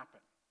to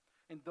happen.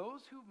 And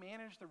those who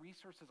manage the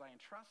resources I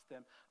entrust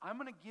them, I'm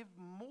going to give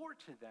more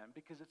to them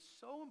because it's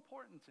so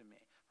important to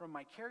me. From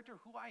my character,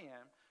 who I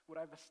am, what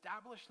I've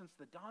established since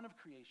the dawn of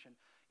creation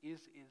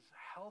is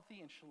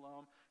healthy and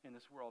shalom in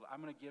this world. I'm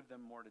going to give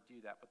them more to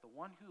do that. But the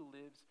one who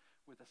lives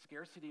with a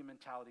scarcity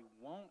mentality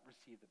won't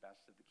receive the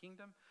best of the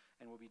kingdom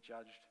and will be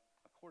judged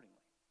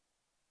accordingly.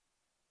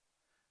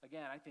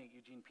 Again, I think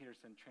Eugene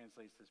Peterson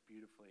translates this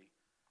beautifully.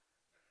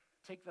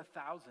 Take the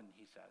 1,000,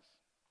 he says,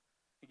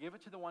 and give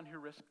it to the one who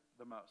risked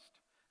the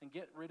most. And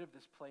get rid of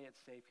this play it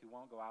safe who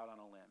won't go out on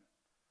a limb.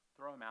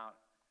 Throw him out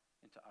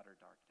into utter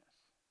darkness.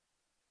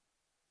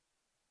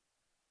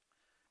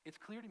 It's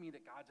clear to me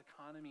that God's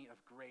economy of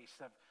grace,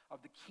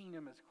 of the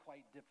kingdom, is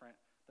quite different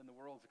than the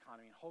world's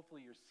economy. And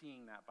hopefully you're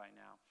seeing that by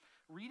now.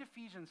 Read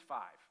Ephesians 5.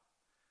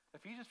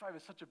 Ephesians 5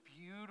 is such a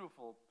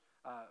beautiful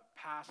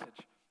passage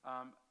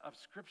of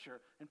Scripture.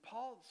 And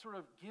Paul sort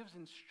of gives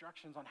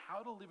instructions on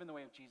how to live in the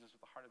way of Jesus,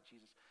 with the heart of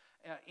Jesus,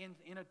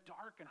 in a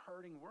dark and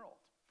hurting world.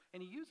 And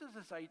he uses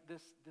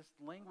this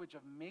language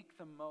of make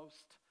the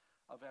most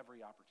of every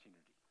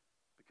opportunity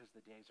because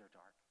the days are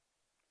dark.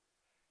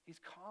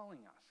 He's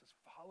calling us as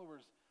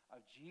followers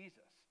of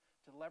Jesus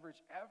to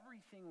leverage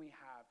everything we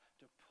have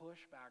to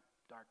push back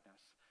darkness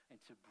and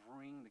to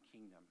bring the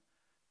kingdom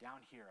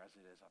down here as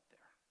it is up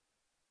there.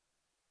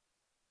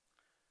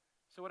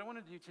 So what I want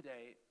to do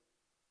today,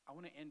 I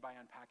want to end by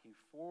unpacking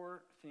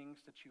 4 things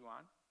to chew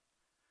on,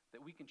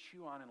 that we can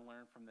chew on and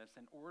learn from this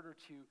in order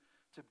to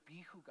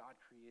be who God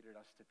created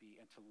us to be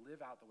and to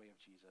live out the way of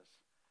Jesus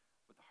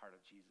with the heart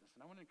of Jesus.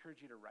 And I want to encourage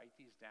you to write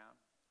these down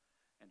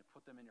and to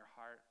put them in your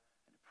heart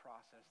and to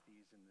process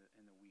these in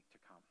the week to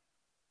come.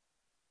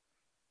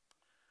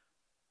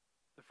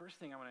 The first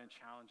thing I want to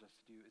challenge us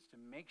to do is to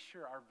make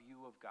sure our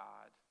view of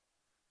God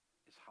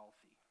is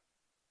healthy.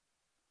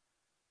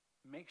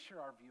 Make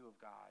sure our view of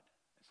God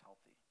is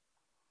healthy.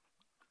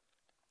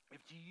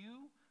 If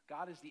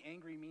God is the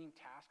angry, mean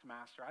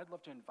taskmaster, I'd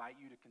love to invite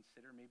you to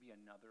consider maybe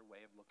another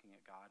way of looking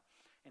at God.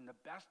 And the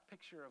best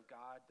picture of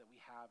God that we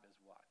have is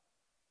what?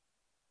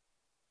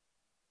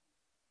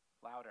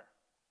 Louder.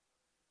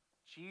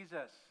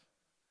 Jesus.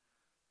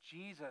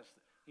 Jesus.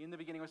 In the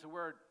beginning was the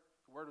Word.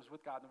 The Word was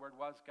with God, and the Word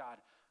was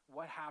God.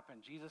 What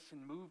happened? Jesus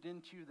moved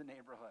into the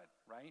neighborhood,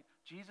 right?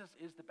 Jesus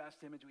is the best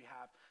image we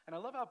have. And I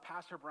love how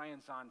Pastor Brian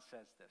Zahn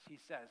says this. He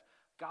says,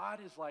 God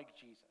is like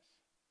Jesus.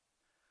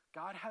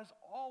 God has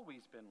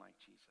always been like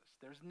Jesus.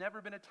 There's never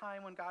been a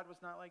time when God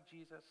was not like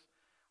Jesus.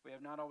 We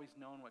have not always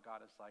known what God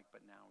is like,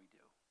 but now we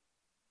do.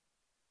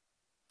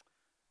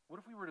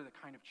 What if we were the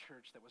kind of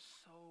church that was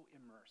so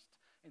immersed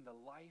in the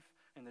life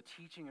and the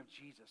teaching of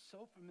Jesus,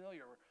 so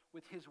familiar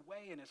with his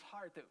way and his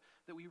heart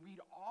that we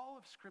read all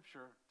of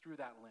Scripture through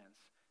that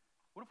lens?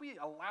 What if we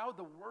allowed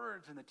the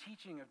words and the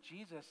teaching of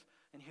Jesus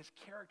and his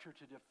character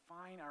to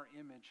define our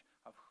image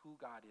of who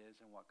God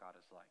is and what God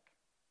is like?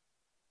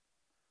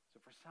 So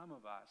for some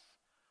of us,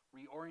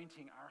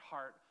 reorienting our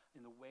heart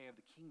in the way of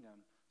the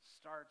kingdom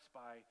starts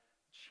by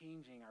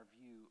changing our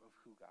view of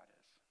who God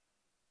is.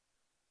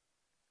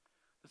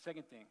 The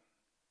second thing,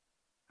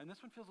 and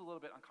this one feels a little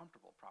bit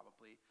uncomfortable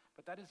probably,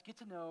 but that is get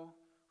to know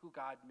who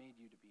God made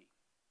you to be.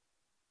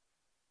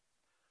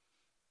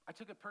 I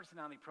took a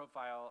personality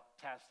profile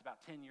test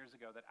about 10 years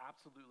ago that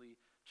absolutely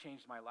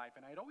changed my life.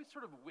 And I always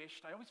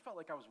felt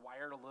like I was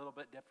wired a little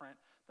bit different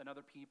than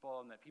other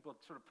people, and that people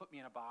sort of put me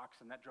in a box,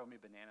 and that drove me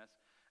bananas.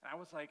 And I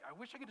was like, I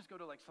wish I could just go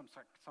to like some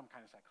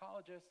kind of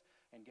psychologist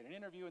and get an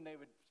interview, and they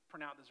would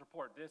print out this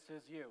report, this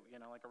is you,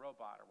 like a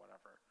robot or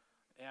whatever.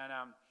 And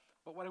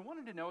but what I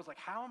wanted to know is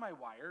like, how am I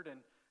wired,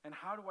 and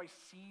how do I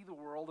see the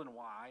world, and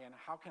why, and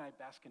how can I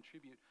best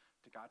contribute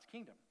to God's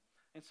kingdom?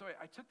 And so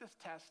I took this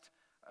test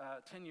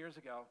 10 years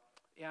ago,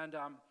 and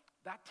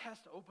that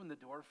test opened the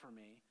door for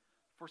me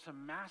for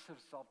some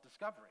massive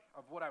self-discovery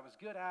of what I was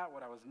good at,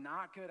 what I was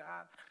not good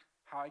at,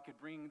 how I could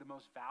bring the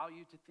most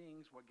value to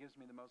things, what gives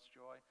me the most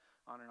joy,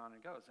 on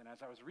it goes. And as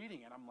I was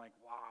reading it, I'm like,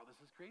 wow,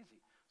 this is crazy.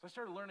 So I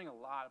started learning a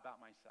lot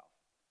about myself.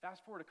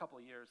 Fast forward a couple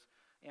of years,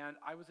 and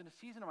I was in a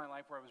season of my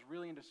life where I was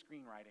really into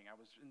screenwriting. I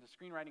was into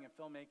screenwriting and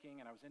filmmaking,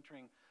 and I was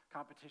entering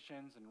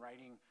competitions and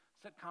writing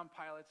sitcom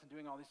pilots and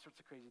doing all these sorts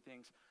of crazy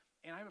things.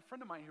 And I have a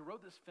friend of mine who wrote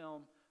this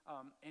film,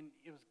 and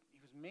he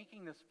was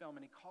making this film,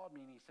 and he called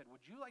me and he said,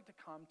 would you like to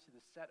come to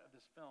the set of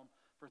this film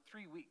for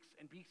 3 weeks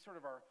and be sort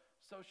of our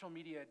social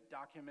media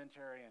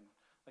documentary, and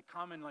like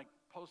come and like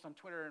post on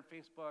Twitter and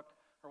Facebook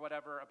or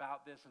whatever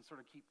about this, and sort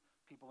of keep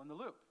people in the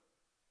loop.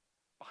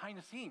 Behind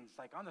the scenes,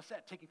 like on the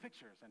set, taking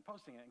pictures and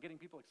posting it and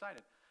getting people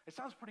excited. It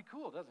sounds pretty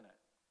cool, doesn't it?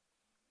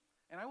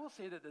 And I will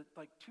say that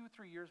like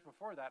 2-3 years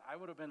before that, I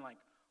would have been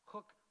like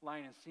hook,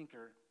 line, and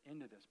sinker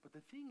into this. But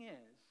the thing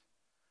is,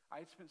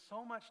 I had spent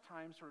so much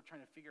time sort of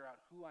trying to figure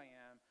out who I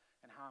am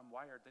and how I'm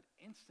wired that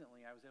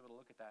instantly I was able to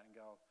look at that and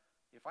go,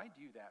 if I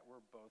do that,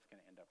 we're both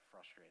going to end up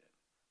frustrated.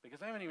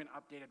 Because I haven't even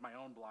updated my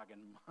own blog in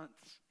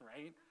months,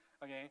 right?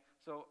 Okay,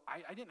 so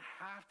I didn't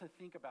have to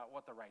think about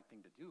what the right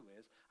thing to do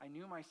is. I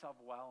knew myself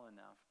well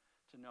enough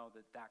to know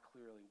that that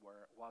clearly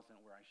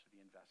wasn't where I should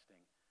be investing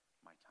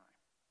my time.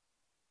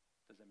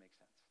 Does that make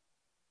sense?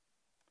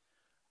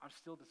 I'm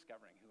still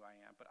discovering who I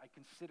am, but I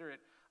consider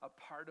it a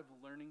part of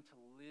learning to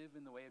live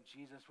in the way of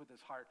Jesus with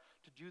his heart,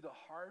 to do the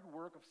hard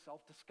work of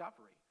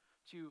self-discovery,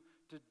 to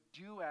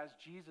do as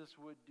Jesus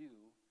would do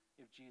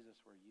if Jesus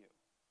were you.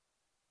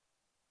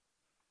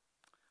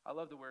 I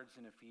love the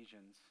words in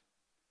Ephesians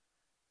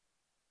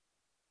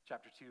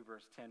chapter 2,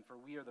 verse 10, for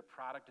we are the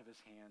product of his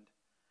hand,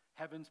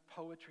 heaven's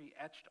poetry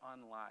etched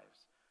on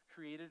lives,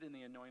 created in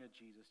the anointed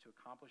Jesus to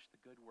accomplish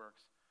the good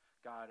works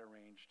God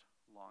arranged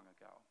long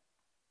ago.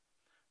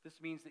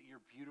 This means that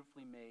you're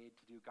beautifully made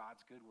to do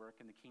God's good work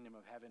in the kingdom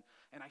of heaven.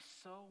 And I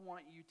so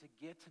want you to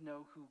get to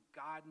know who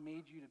God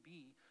made you to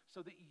be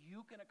so that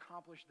you can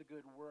accomplish the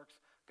good works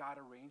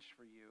God arranged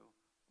for you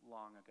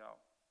long ago.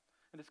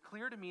 And it's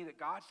clear to me that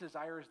God's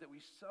desire is that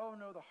we so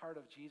know the heart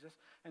of Jesus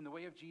and the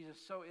way of Jesus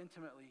so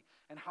intimately,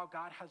 and how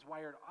God has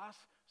wired us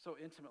so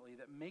intimately,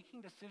 that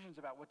making decisions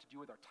about what to do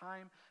with our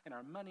time and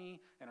our money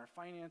and our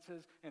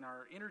finances and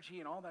our energy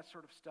and all that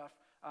sort of stuff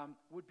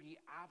would be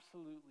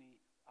absolutely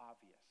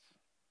obvious.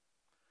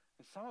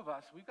 And some of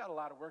us, we've got a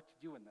lot of work to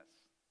do in this.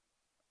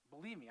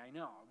 Believe me, I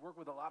know. I've worked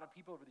with a lot of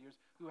people over the years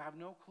who have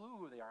no clue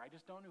who they are. I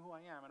just don't know who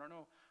I am. I don't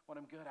know what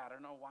I'm good at. I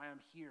don't know why I'm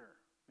here.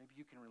 Maybe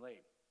you can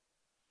relate.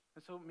 And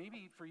so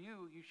maybe for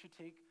you, you should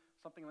take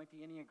something like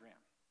the Enneagram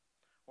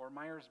or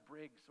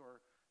Myers-Briggs,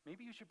 or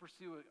maybe you should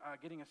pursue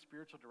getting a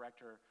spiritual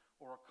director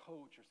or a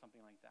coach or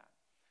something like that.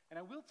 And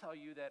I will tell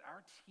you that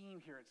our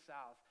team here at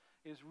South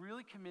is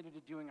really committed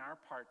to doing our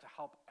part to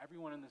help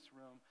everyone in this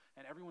room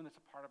and everyone that's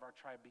a part of our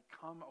tribe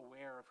become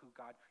aware of who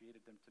God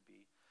created them to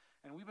be.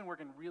 And we've been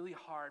working really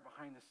hard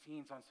behind the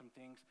scenes on some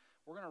things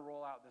we're going to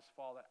roll out this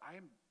fall that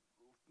I'm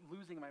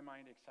losing my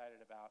mind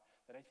excited about,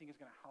 that I think is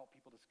going to help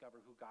people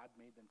discover who God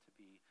made them to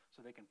be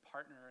so they can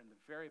partner in the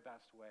very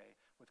best way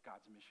with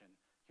God's mission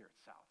here at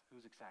South.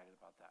 Who's excited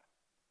about that?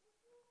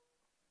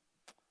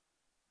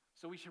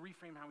 So we should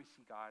reframe how we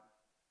see God.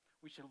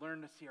 We should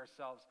learn to see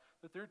ourselves.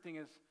 The third thing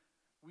is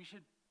we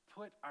should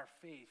put our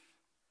faith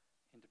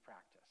into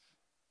practice.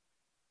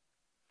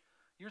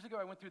 Years ago,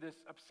 I went through this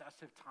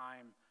obsessive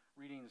time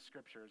reading the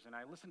scriptures, and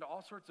I listened to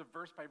all sorts of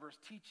verse-by-verse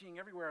teaching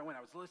everywhere I went.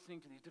 I was listening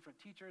to these different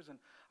teachers, and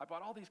I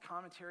bought all these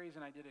commentaries,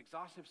 and I did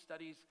exhaustive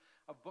studies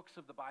of books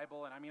of the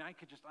Bible, and I mean, I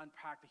could just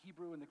unpack the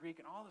Hebrew and the Greek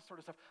and all this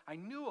sort of stuff. I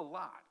knew a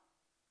lot.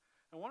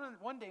 And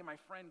one day, my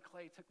friend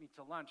Clay took me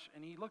to lunch,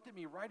 and he looked at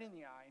me right in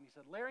the eye, and he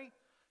said, Larry,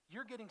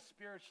 you're getting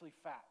spiritually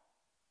fat.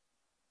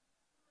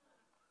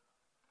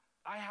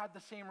 I had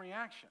the same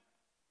reaction.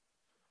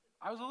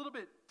 I was a little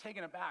bit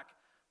taken aback,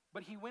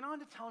 but he went on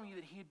to tell me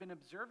that he had been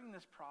observing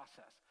this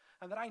process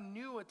and that I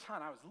knew a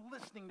ton. I was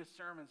listening to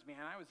sermons,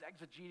 man. I was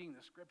exegeting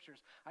the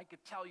scriptures. I could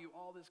tell you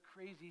all this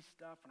crazy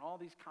stuff and all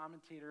these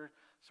commentator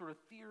sort of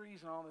theories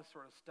and all this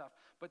sort of stuff,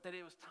 but that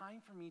it was time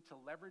for me to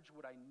leverage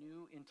what I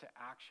knew into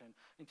action,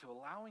 into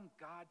allowing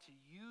God to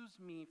use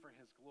me for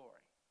his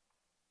glory.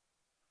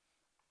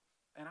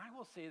 And I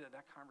will say that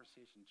that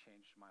conversation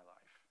changed my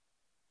life.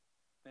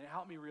 And it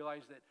helped me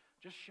realize that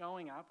just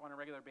showing up on a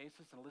regular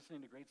basis and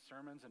listening to great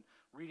sermons and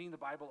reading the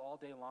Bible all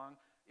day long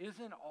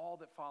isn't all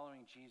that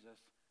following Jesus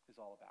is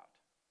all about.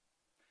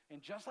 And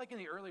just like in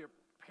the earlier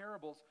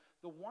parables,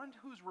 the one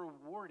who's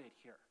rewarded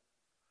here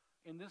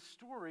in this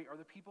story are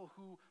the people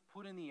who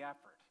put in the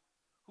effort,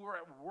 who are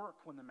at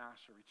work when the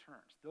master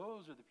returns.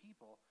 Those are the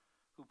people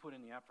who put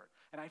in the effort.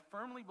 And I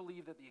firmly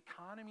believe that the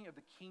economy of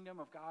the kingdom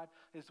of God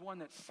is one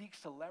that seeks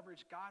to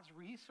leverage God's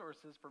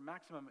resources for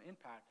maximum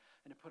impact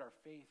and to put our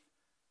faith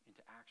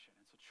into action.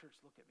 And so, church,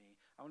 look at me.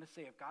 I want to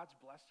say, if God's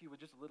blessed you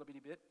with just a little bitty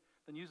bit,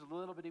 then use a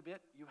little bitty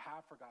bit you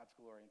have for God's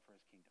glory and for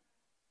his kingdom.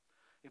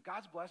 If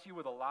God's blessed you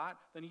with a lot,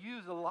 then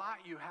use a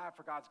lot you have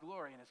for God's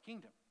glory and his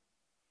kingdom.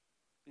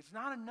 It's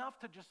not enough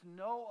to just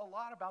know a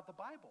lot about the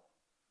Bible.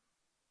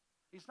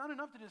 It's not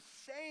enough to just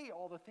say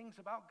all the things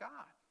about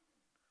God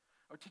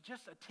or to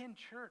just attend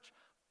church.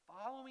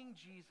 Following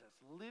Jesus,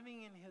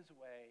 living in his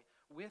way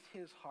with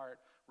his heart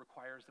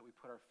requires that we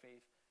put our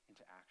faith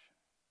into action.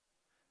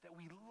 That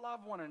we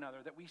love one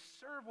another, that we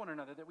serve one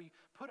another, that we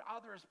put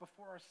others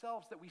before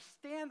ourselves, that we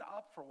stand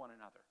up for one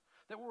another,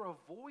 that we're a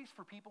voice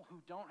for people who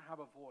don't have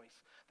a voice,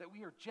 that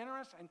we are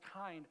generous and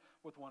kind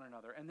with one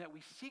another, and that we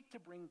seek to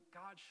bring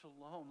God's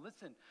shalom,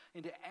 listen,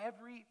 into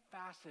every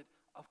facet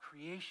of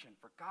creation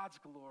for God's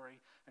glory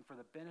and for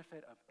the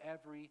benefit of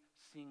every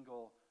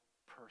single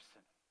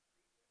person.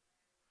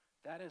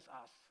 That is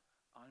us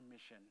on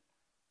mission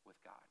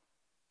with God.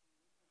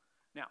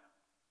 Now,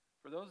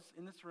 for those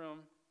in this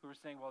room who are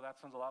saying, well, that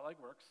sounds a lot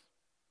like works,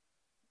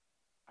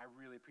 I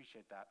really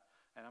appreciate that.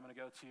 And I'm going to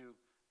go to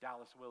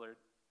Dallas Willard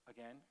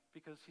again,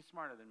 because he's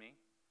smarter than me.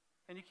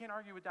 And you can't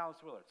argue with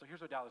Dallas Willard. So here's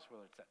what Dallas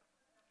Willard said.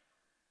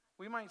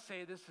 We might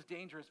say this is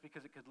dangerous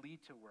because it could lead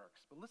to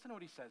works. But listen to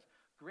what he says.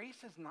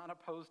 Grace is not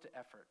opposed to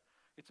effort.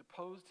 It's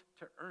opposed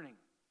to earning.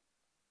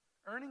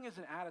 Earning is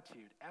an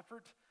attitude.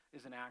 Effort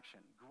is an action.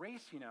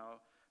 Grace,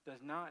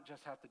 does not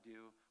just have to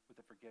do with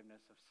the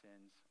forgiveness of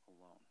sins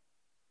alone.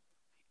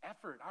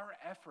 Our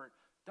effort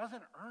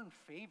doesn't earn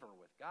favor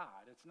with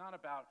God. It's not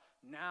about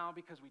now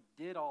because we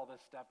did all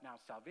this stuff, now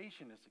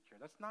salvation is secure.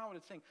 That's not what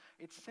it's saying.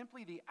 It's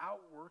simply the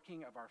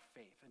outworking of our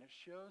faith, and it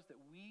shows that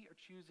we are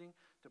choosing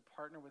to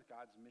partner with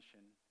God's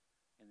mission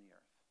in the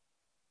earth.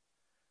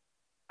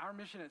 Our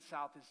mission at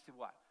South is to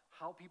what?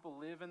 Help people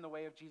live in the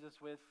way of Jesus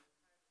with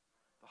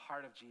the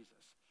heart of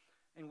Jesus.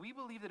 And we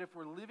believe that if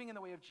we're living in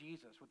the way of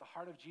Jesus, with the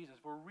heart of Jesus,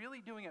 we're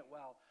really doing it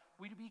well.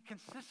 We'd be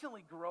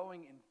consistently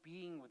growing in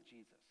being with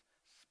Jesus,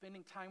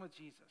 spending time with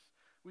Jesus.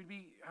 We'd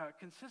be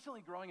consistently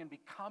growing and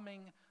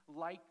becoming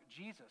like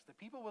Jesus. That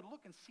people would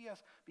look and see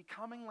us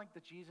becoming like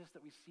the Jesus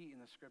that we see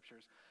in the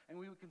scriptures. And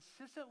we would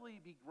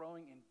consistently be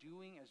growing and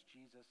doing as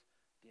Jesus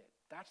did.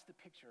 That's the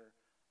picture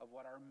of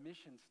what our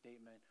mission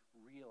statement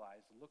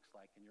looks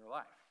like in your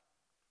life.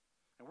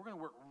 And we're going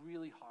to work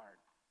really hard.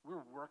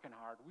 We're working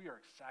hard. We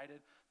are excited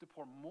to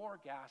pour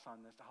more gas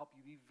on this to help you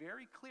be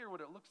very clear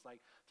what it looks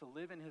like to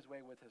live in his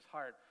way with his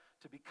heart,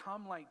 to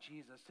become like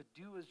Jesus, to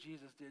do as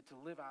Jesus did, to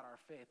live out our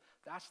faith.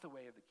 That's the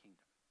way of the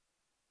kingdom.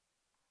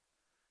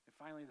 And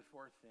finally, the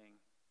fourth thing,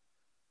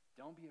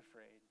 don't be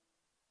afraid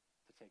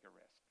to take a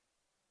risk.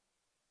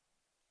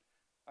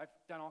 I've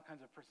done all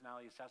kinds of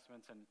personality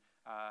assessments and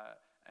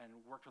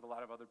worked with a lot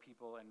of other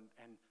people,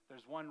 and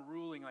there's one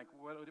ruling, like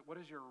what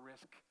is your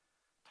risk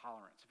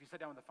tolerance? If you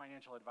sit down with a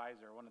financial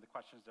advisor, one of the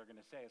questions they're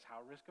going to say is,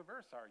 how risk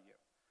averse are you?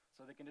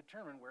 So they can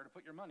determine where to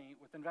put your money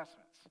with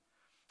investments.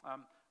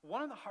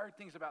 One of the hard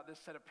things about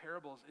this set of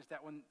parables is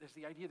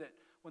the idea that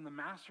when the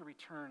master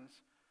returns,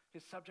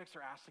 his subjects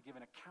are asked to give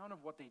an account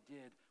of what they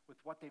did with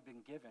what they've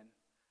been given,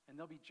 and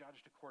they'll be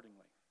judged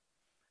accordingly.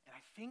 And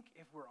I think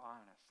if we're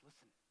honest,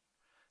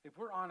 if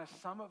we're honest,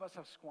 some of us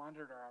have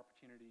squandered our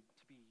opportunity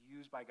to be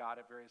used by God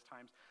at various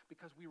times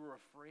because we were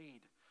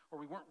afraid, or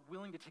we weren't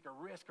willing to take a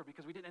risk, or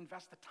because we didn't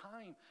invest the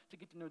time to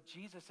get to know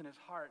Jesus in his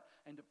heart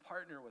and to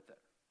partner with it.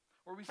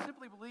 Or we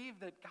simply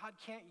believe that God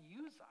can't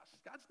use us.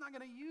 God's not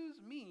going to use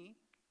me.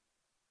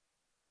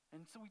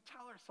 And so we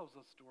tell ourselves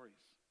those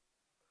stories.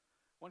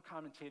 One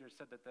commentator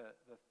said that the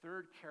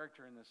third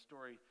character in this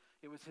story,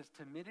 it was his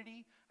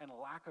timidity and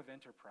lack of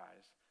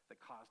enterprise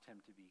that caused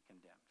him to be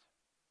condemned.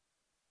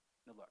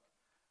 Now look,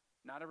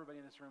 not everybody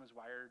in this room is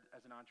wired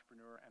as an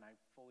entrepreneur, and I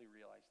fully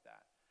realize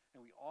that.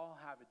 And we all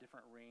have a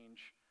different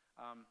range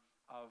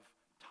of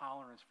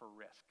tolerance for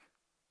risk.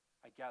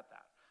 I get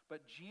that.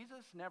 But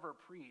Jesus never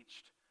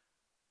preached,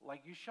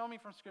 like you show me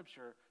from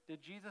Scripture,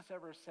 did Jesus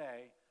ever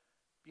say,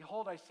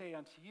 behold, I say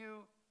unto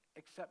you,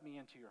 accept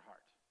me into your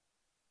heart?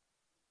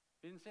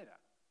 He didn't say that.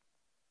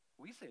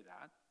 We say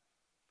that.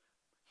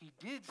 He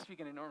did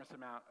speak an enormous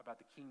amount about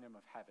the kingdom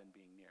of heaven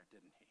being near,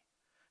 didn't he?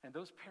 And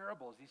those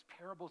parables, these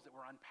parables that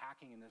we're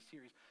unpacking in this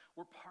series,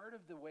 were part of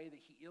the way that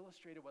he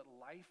illustrated what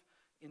life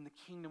in the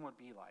kingdom would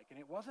be like. And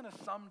it wasn't a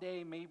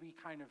someday maybe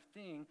kind of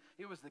thing.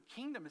 It was the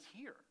kingdom is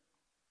here.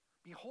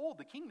 Behold,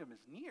 the kingdom is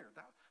near.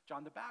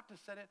 John the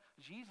Baptist said it.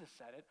 Jesus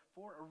said it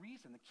for a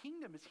reason. The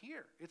kingdom is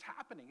here. It's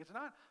happening. It's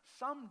not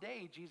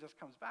someday Jesus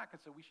comes back, and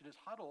so we should just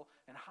huddle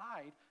and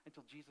hide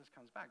until Jesus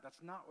comes back.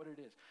 That's not what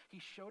it is. He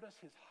showed us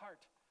his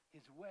heart,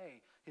 his way,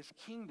 his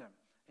kingdom,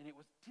 and it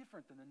was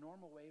different than the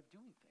normal way of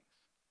doing things.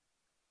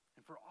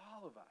 And for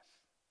all of us,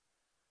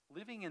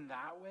 living in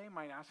that way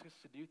might ask us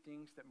to do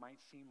things that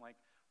might seem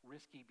like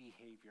risky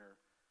behavior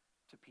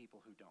to people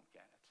who don't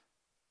get it.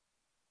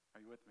 Are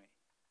you with me?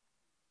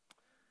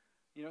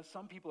 You know,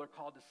 some people are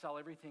called to sell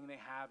everything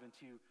they have and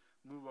to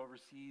move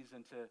overseas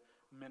and to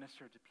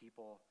minister to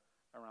people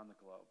around the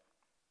globe.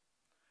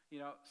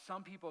 You know,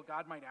 some people,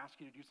 God might ask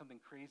you to do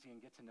something crazy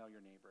and get to know your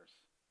neighbors.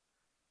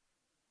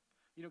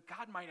 You know,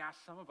 God might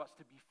ask some of us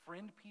to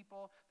befriend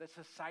people that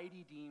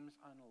society deems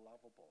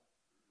unlovable.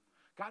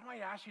 God might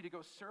ask you to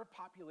go serve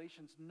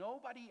populations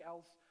nobody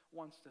else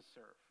wants to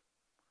serve.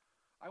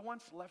 I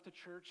once left a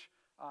church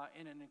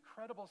in an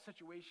incredible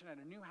situation at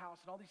a new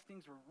house, and all these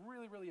things were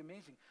really, really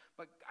amazing.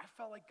 But I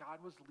felt like God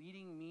was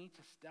leading me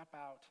to step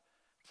out,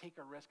 take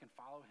a risk, and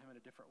follow him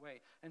in a different way.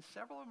 And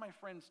several of my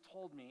friends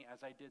told me as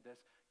I did this,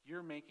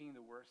 you're making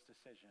the worst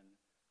decision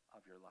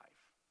of your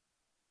life.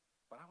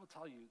 But I will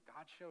tell you,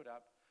 God showed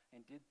up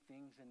and did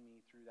things in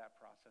me through that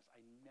process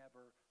I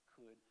never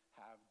could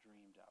have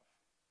dreamed of.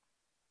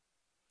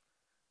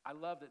 I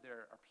love that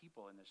there are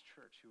people in this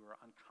church who are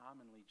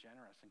uncommonly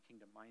generous and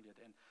kingdom-minded.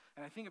 And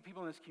I think of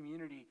people in this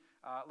community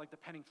like the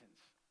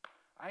Penningtons.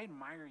 I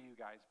admire you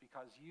guys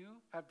because you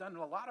have done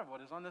a lot of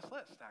what is on this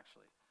list,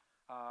 actually.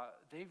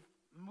 They've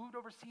moved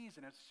overseas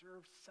and have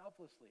served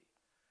selflessly.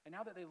 And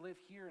now that they live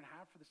here and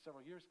have for the several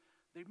years,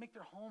 they make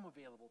their home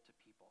available to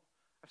people.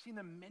 I've seen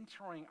them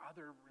mentoring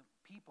other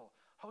people,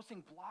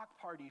 hosting block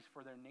parties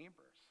for their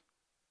neighbors.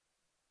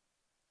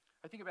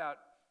 I think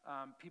about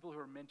people who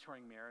are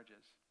mentoring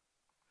marriages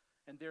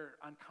and their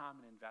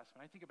uncommon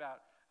investment. I think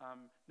about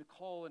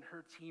Nicole and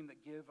her team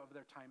that give of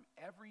their time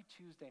every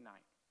Tuesday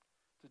night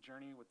to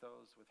journey with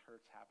those with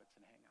hurts, habits,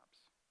 and hang-ups.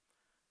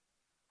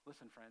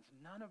 Listen, friends,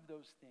 none of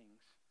those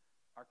things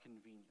are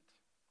convenient.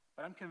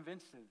 But I'm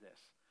convinced of this.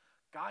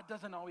 God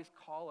doesn't always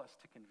call us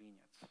to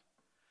convenience.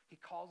 He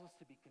calls us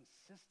to be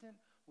consistent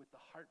with the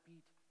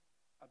heartbeat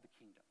of the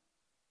kingdom.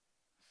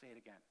 I'll say it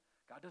again.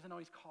 God doesn't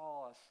always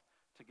call us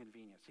to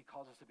convenience. He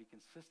calls us to be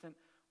consistent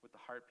with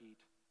the heartbeat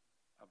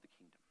of the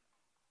kingdom.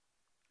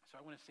 So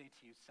I want to say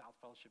to you, South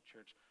Fellowship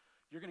Church,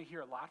 you're going to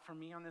hear a lot from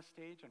me on this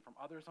stage and from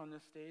others on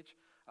this stage,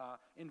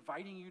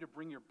 inviting you to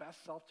bring your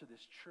best self to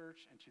this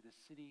church and to this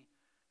city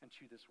and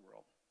to this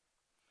world.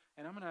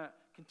 And I'm going to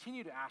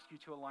continue to ask you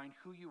to align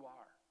who you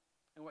are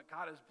and what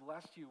God has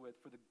blessed you with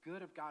for the good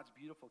of God's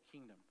beautiful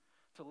kingdom,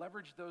 to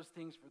leverage those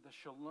things for the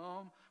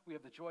shalom we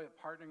have the joy of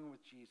partnering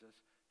with Jesus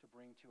to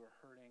bring to a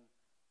hurting,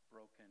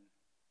 broken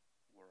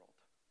world.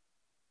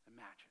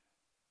 Imagine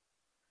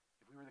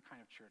if we were the kind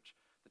of church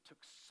that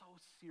took so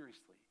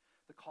seriously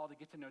the call to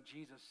get to know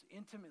Jesus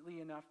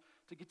intimately enough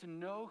to get to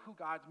know who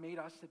God's made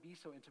us to be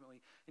so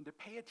intimately, and to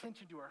pay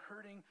attention to our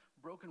hurting,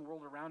 broken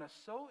world around us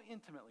so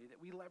intimately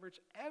that we leverage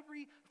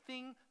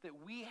everything that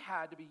we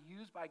had to be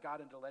used by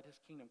God and to let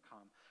his kingdom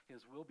come.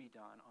 His will be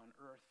done on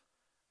earth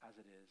as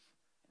it is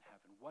in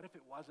heaven. What if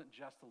it wasn't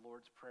just the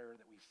Lord's Prayer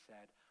that we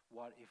said?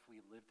 What if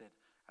we lived it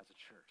as a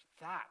church?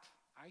 That,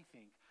 I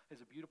think, is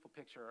a beautiful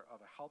picture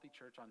of a healthy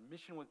church on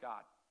mission with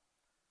God.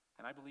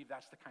 And I believe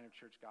that's the kind of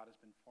church God has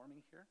been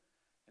forming here,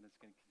 and it's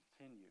going to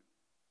continue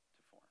to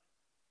form.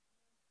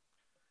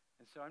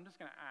 And so I'm just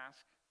going to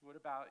ask, what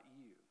about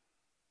you?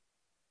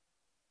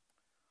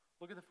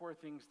 Look at the 4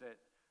 things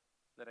that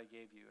I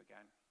gave you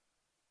again.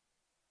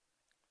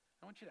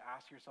 I want you to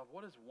ask yourself,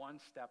 what is one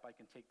step I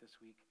can take this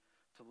week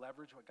to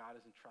leverage what God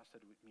has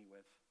entrusted me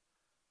with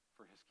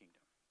for his kingdom?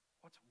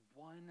 What's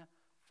one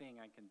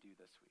thing I can do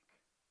this week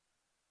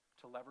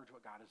to leverage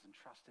what God has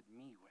entrusted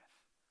me with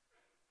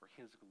for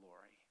his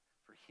glory,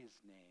 for his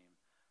name,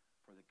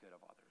 for the good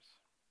of others?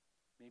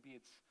 Maybe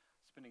it's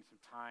spending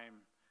some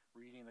time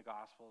reading the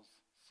Gospels,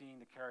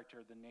 seeing the character,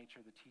 the nature,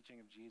 the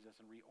teaching of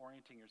Jesus, and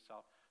reorienting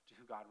yourself to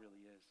who God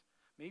really is.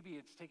 Maybe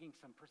it's taking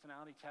some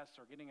personality tests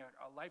or getting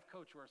a life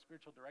coach or a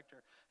spiritual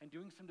director and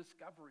doing some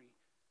discovery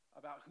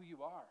about who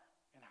you are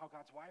and how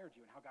God's wired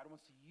you and how God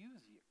wants to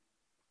use you.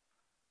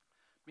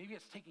 Maybe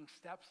it's taking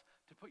steps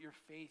to put your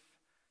faith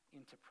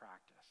into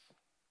practice.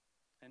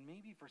 And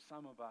maybe for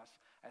some of us,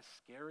 as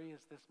scary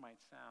as this might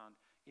sound,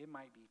 it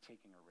might be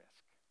taking a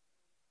risk.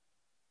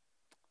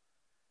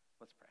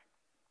 Let's pray.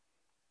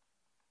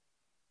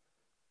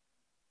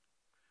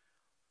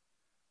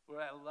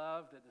 Lord, I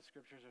love that the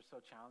scriptures are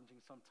so challenging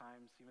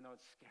sometimes, even though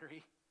it's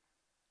scary.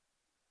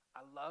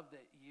 I love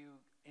that you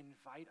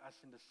invite us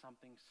into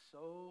something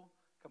so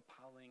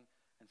compelling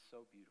and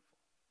so beautiful.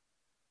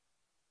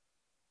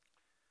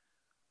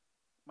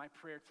 My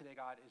prayer today,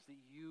 God, is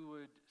that you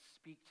would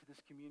speak to this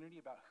community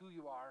about who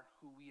you are,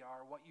 who we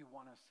are, what you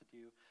want us to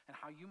do, and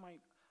how you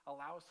might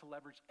allow us to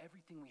leverage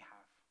everything we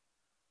have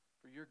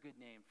for your good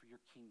name, for your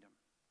kingdom,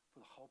 for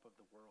the hope of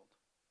the world.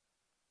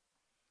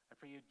 I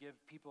pray you'd give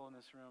people in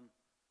this room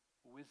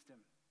wisdom.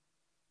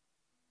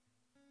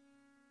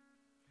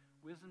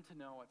 Wisdom to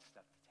know what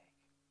step to take.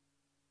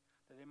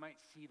 That they might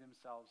see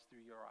themselves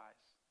through your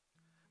eyes.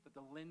 That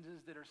the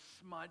lenses that are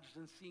smudged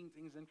and seeing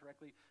things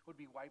incorrectly would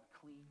be wiped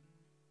clean.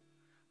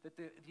 That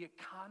the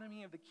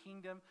economy of the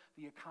kingdom,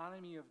 the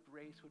economy of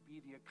grace would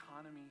be the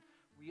economy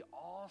we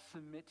all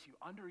submit to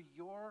under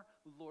your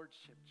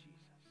lordship, Jesus.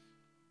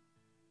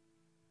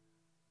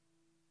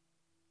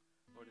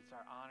 Lord, it's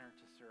our honor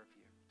to serve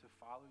you, to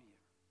follow you.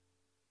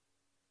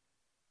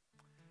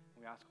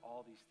 We ask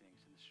all these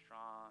things in the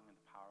strong and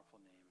the powerful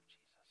name of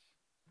Jesus.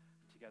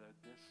 Together,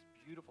 this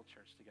beautiful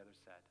church together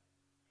said.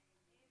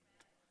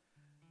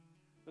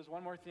 There's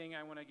one more thing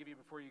I want to give you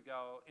before you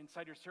go.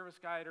 Inside your service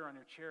guide or on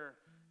your chair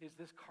is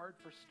this card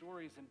for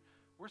stories, and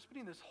we're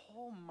spending this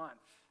whole month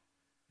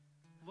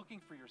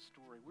looking for your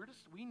story.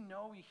 We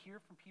know we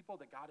hear from people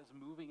that God is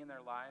moving in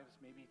their lives,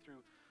 maybe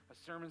through a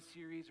sermon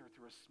series or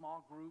through a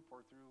small group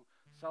or through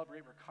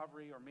Celebrate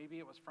Recovery, or maybe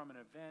it was from an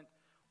event,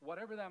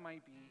 whatever that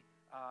might be.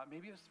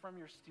 Maybe it's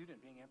from your student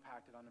being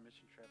impacted on a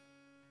mission trip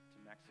to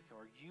Mexico,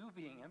 or you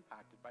being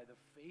impacted by the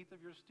faith of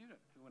your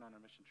student who went on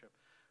a mission trip.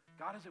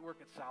 God is at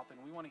work at South,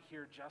 and we want to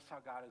hear just how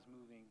God is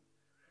moving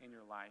in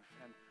your life.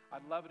 And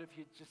I'd love it if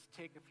you just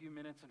take a few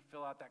minutes and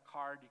fill out that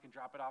card. You can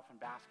drop it off in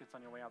baskets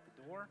on your way out the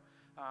door.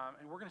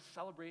 And we're going to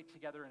celebrate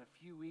together in a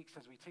few weeks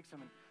as we take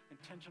some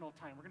intentional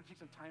time. We're going to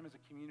take some time as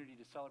a community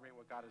to celebrate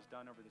what God has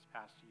done over this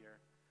past year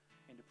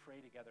and to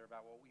pray together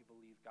about what we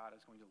believe God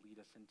is going to lead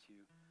us into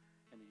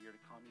in the year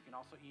to come. You can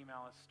also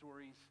email us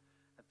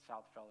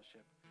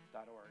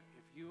stories@southfellowship.org.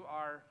 If you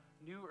are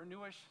new or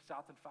newish,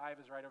 South and 5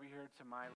 is right over here to my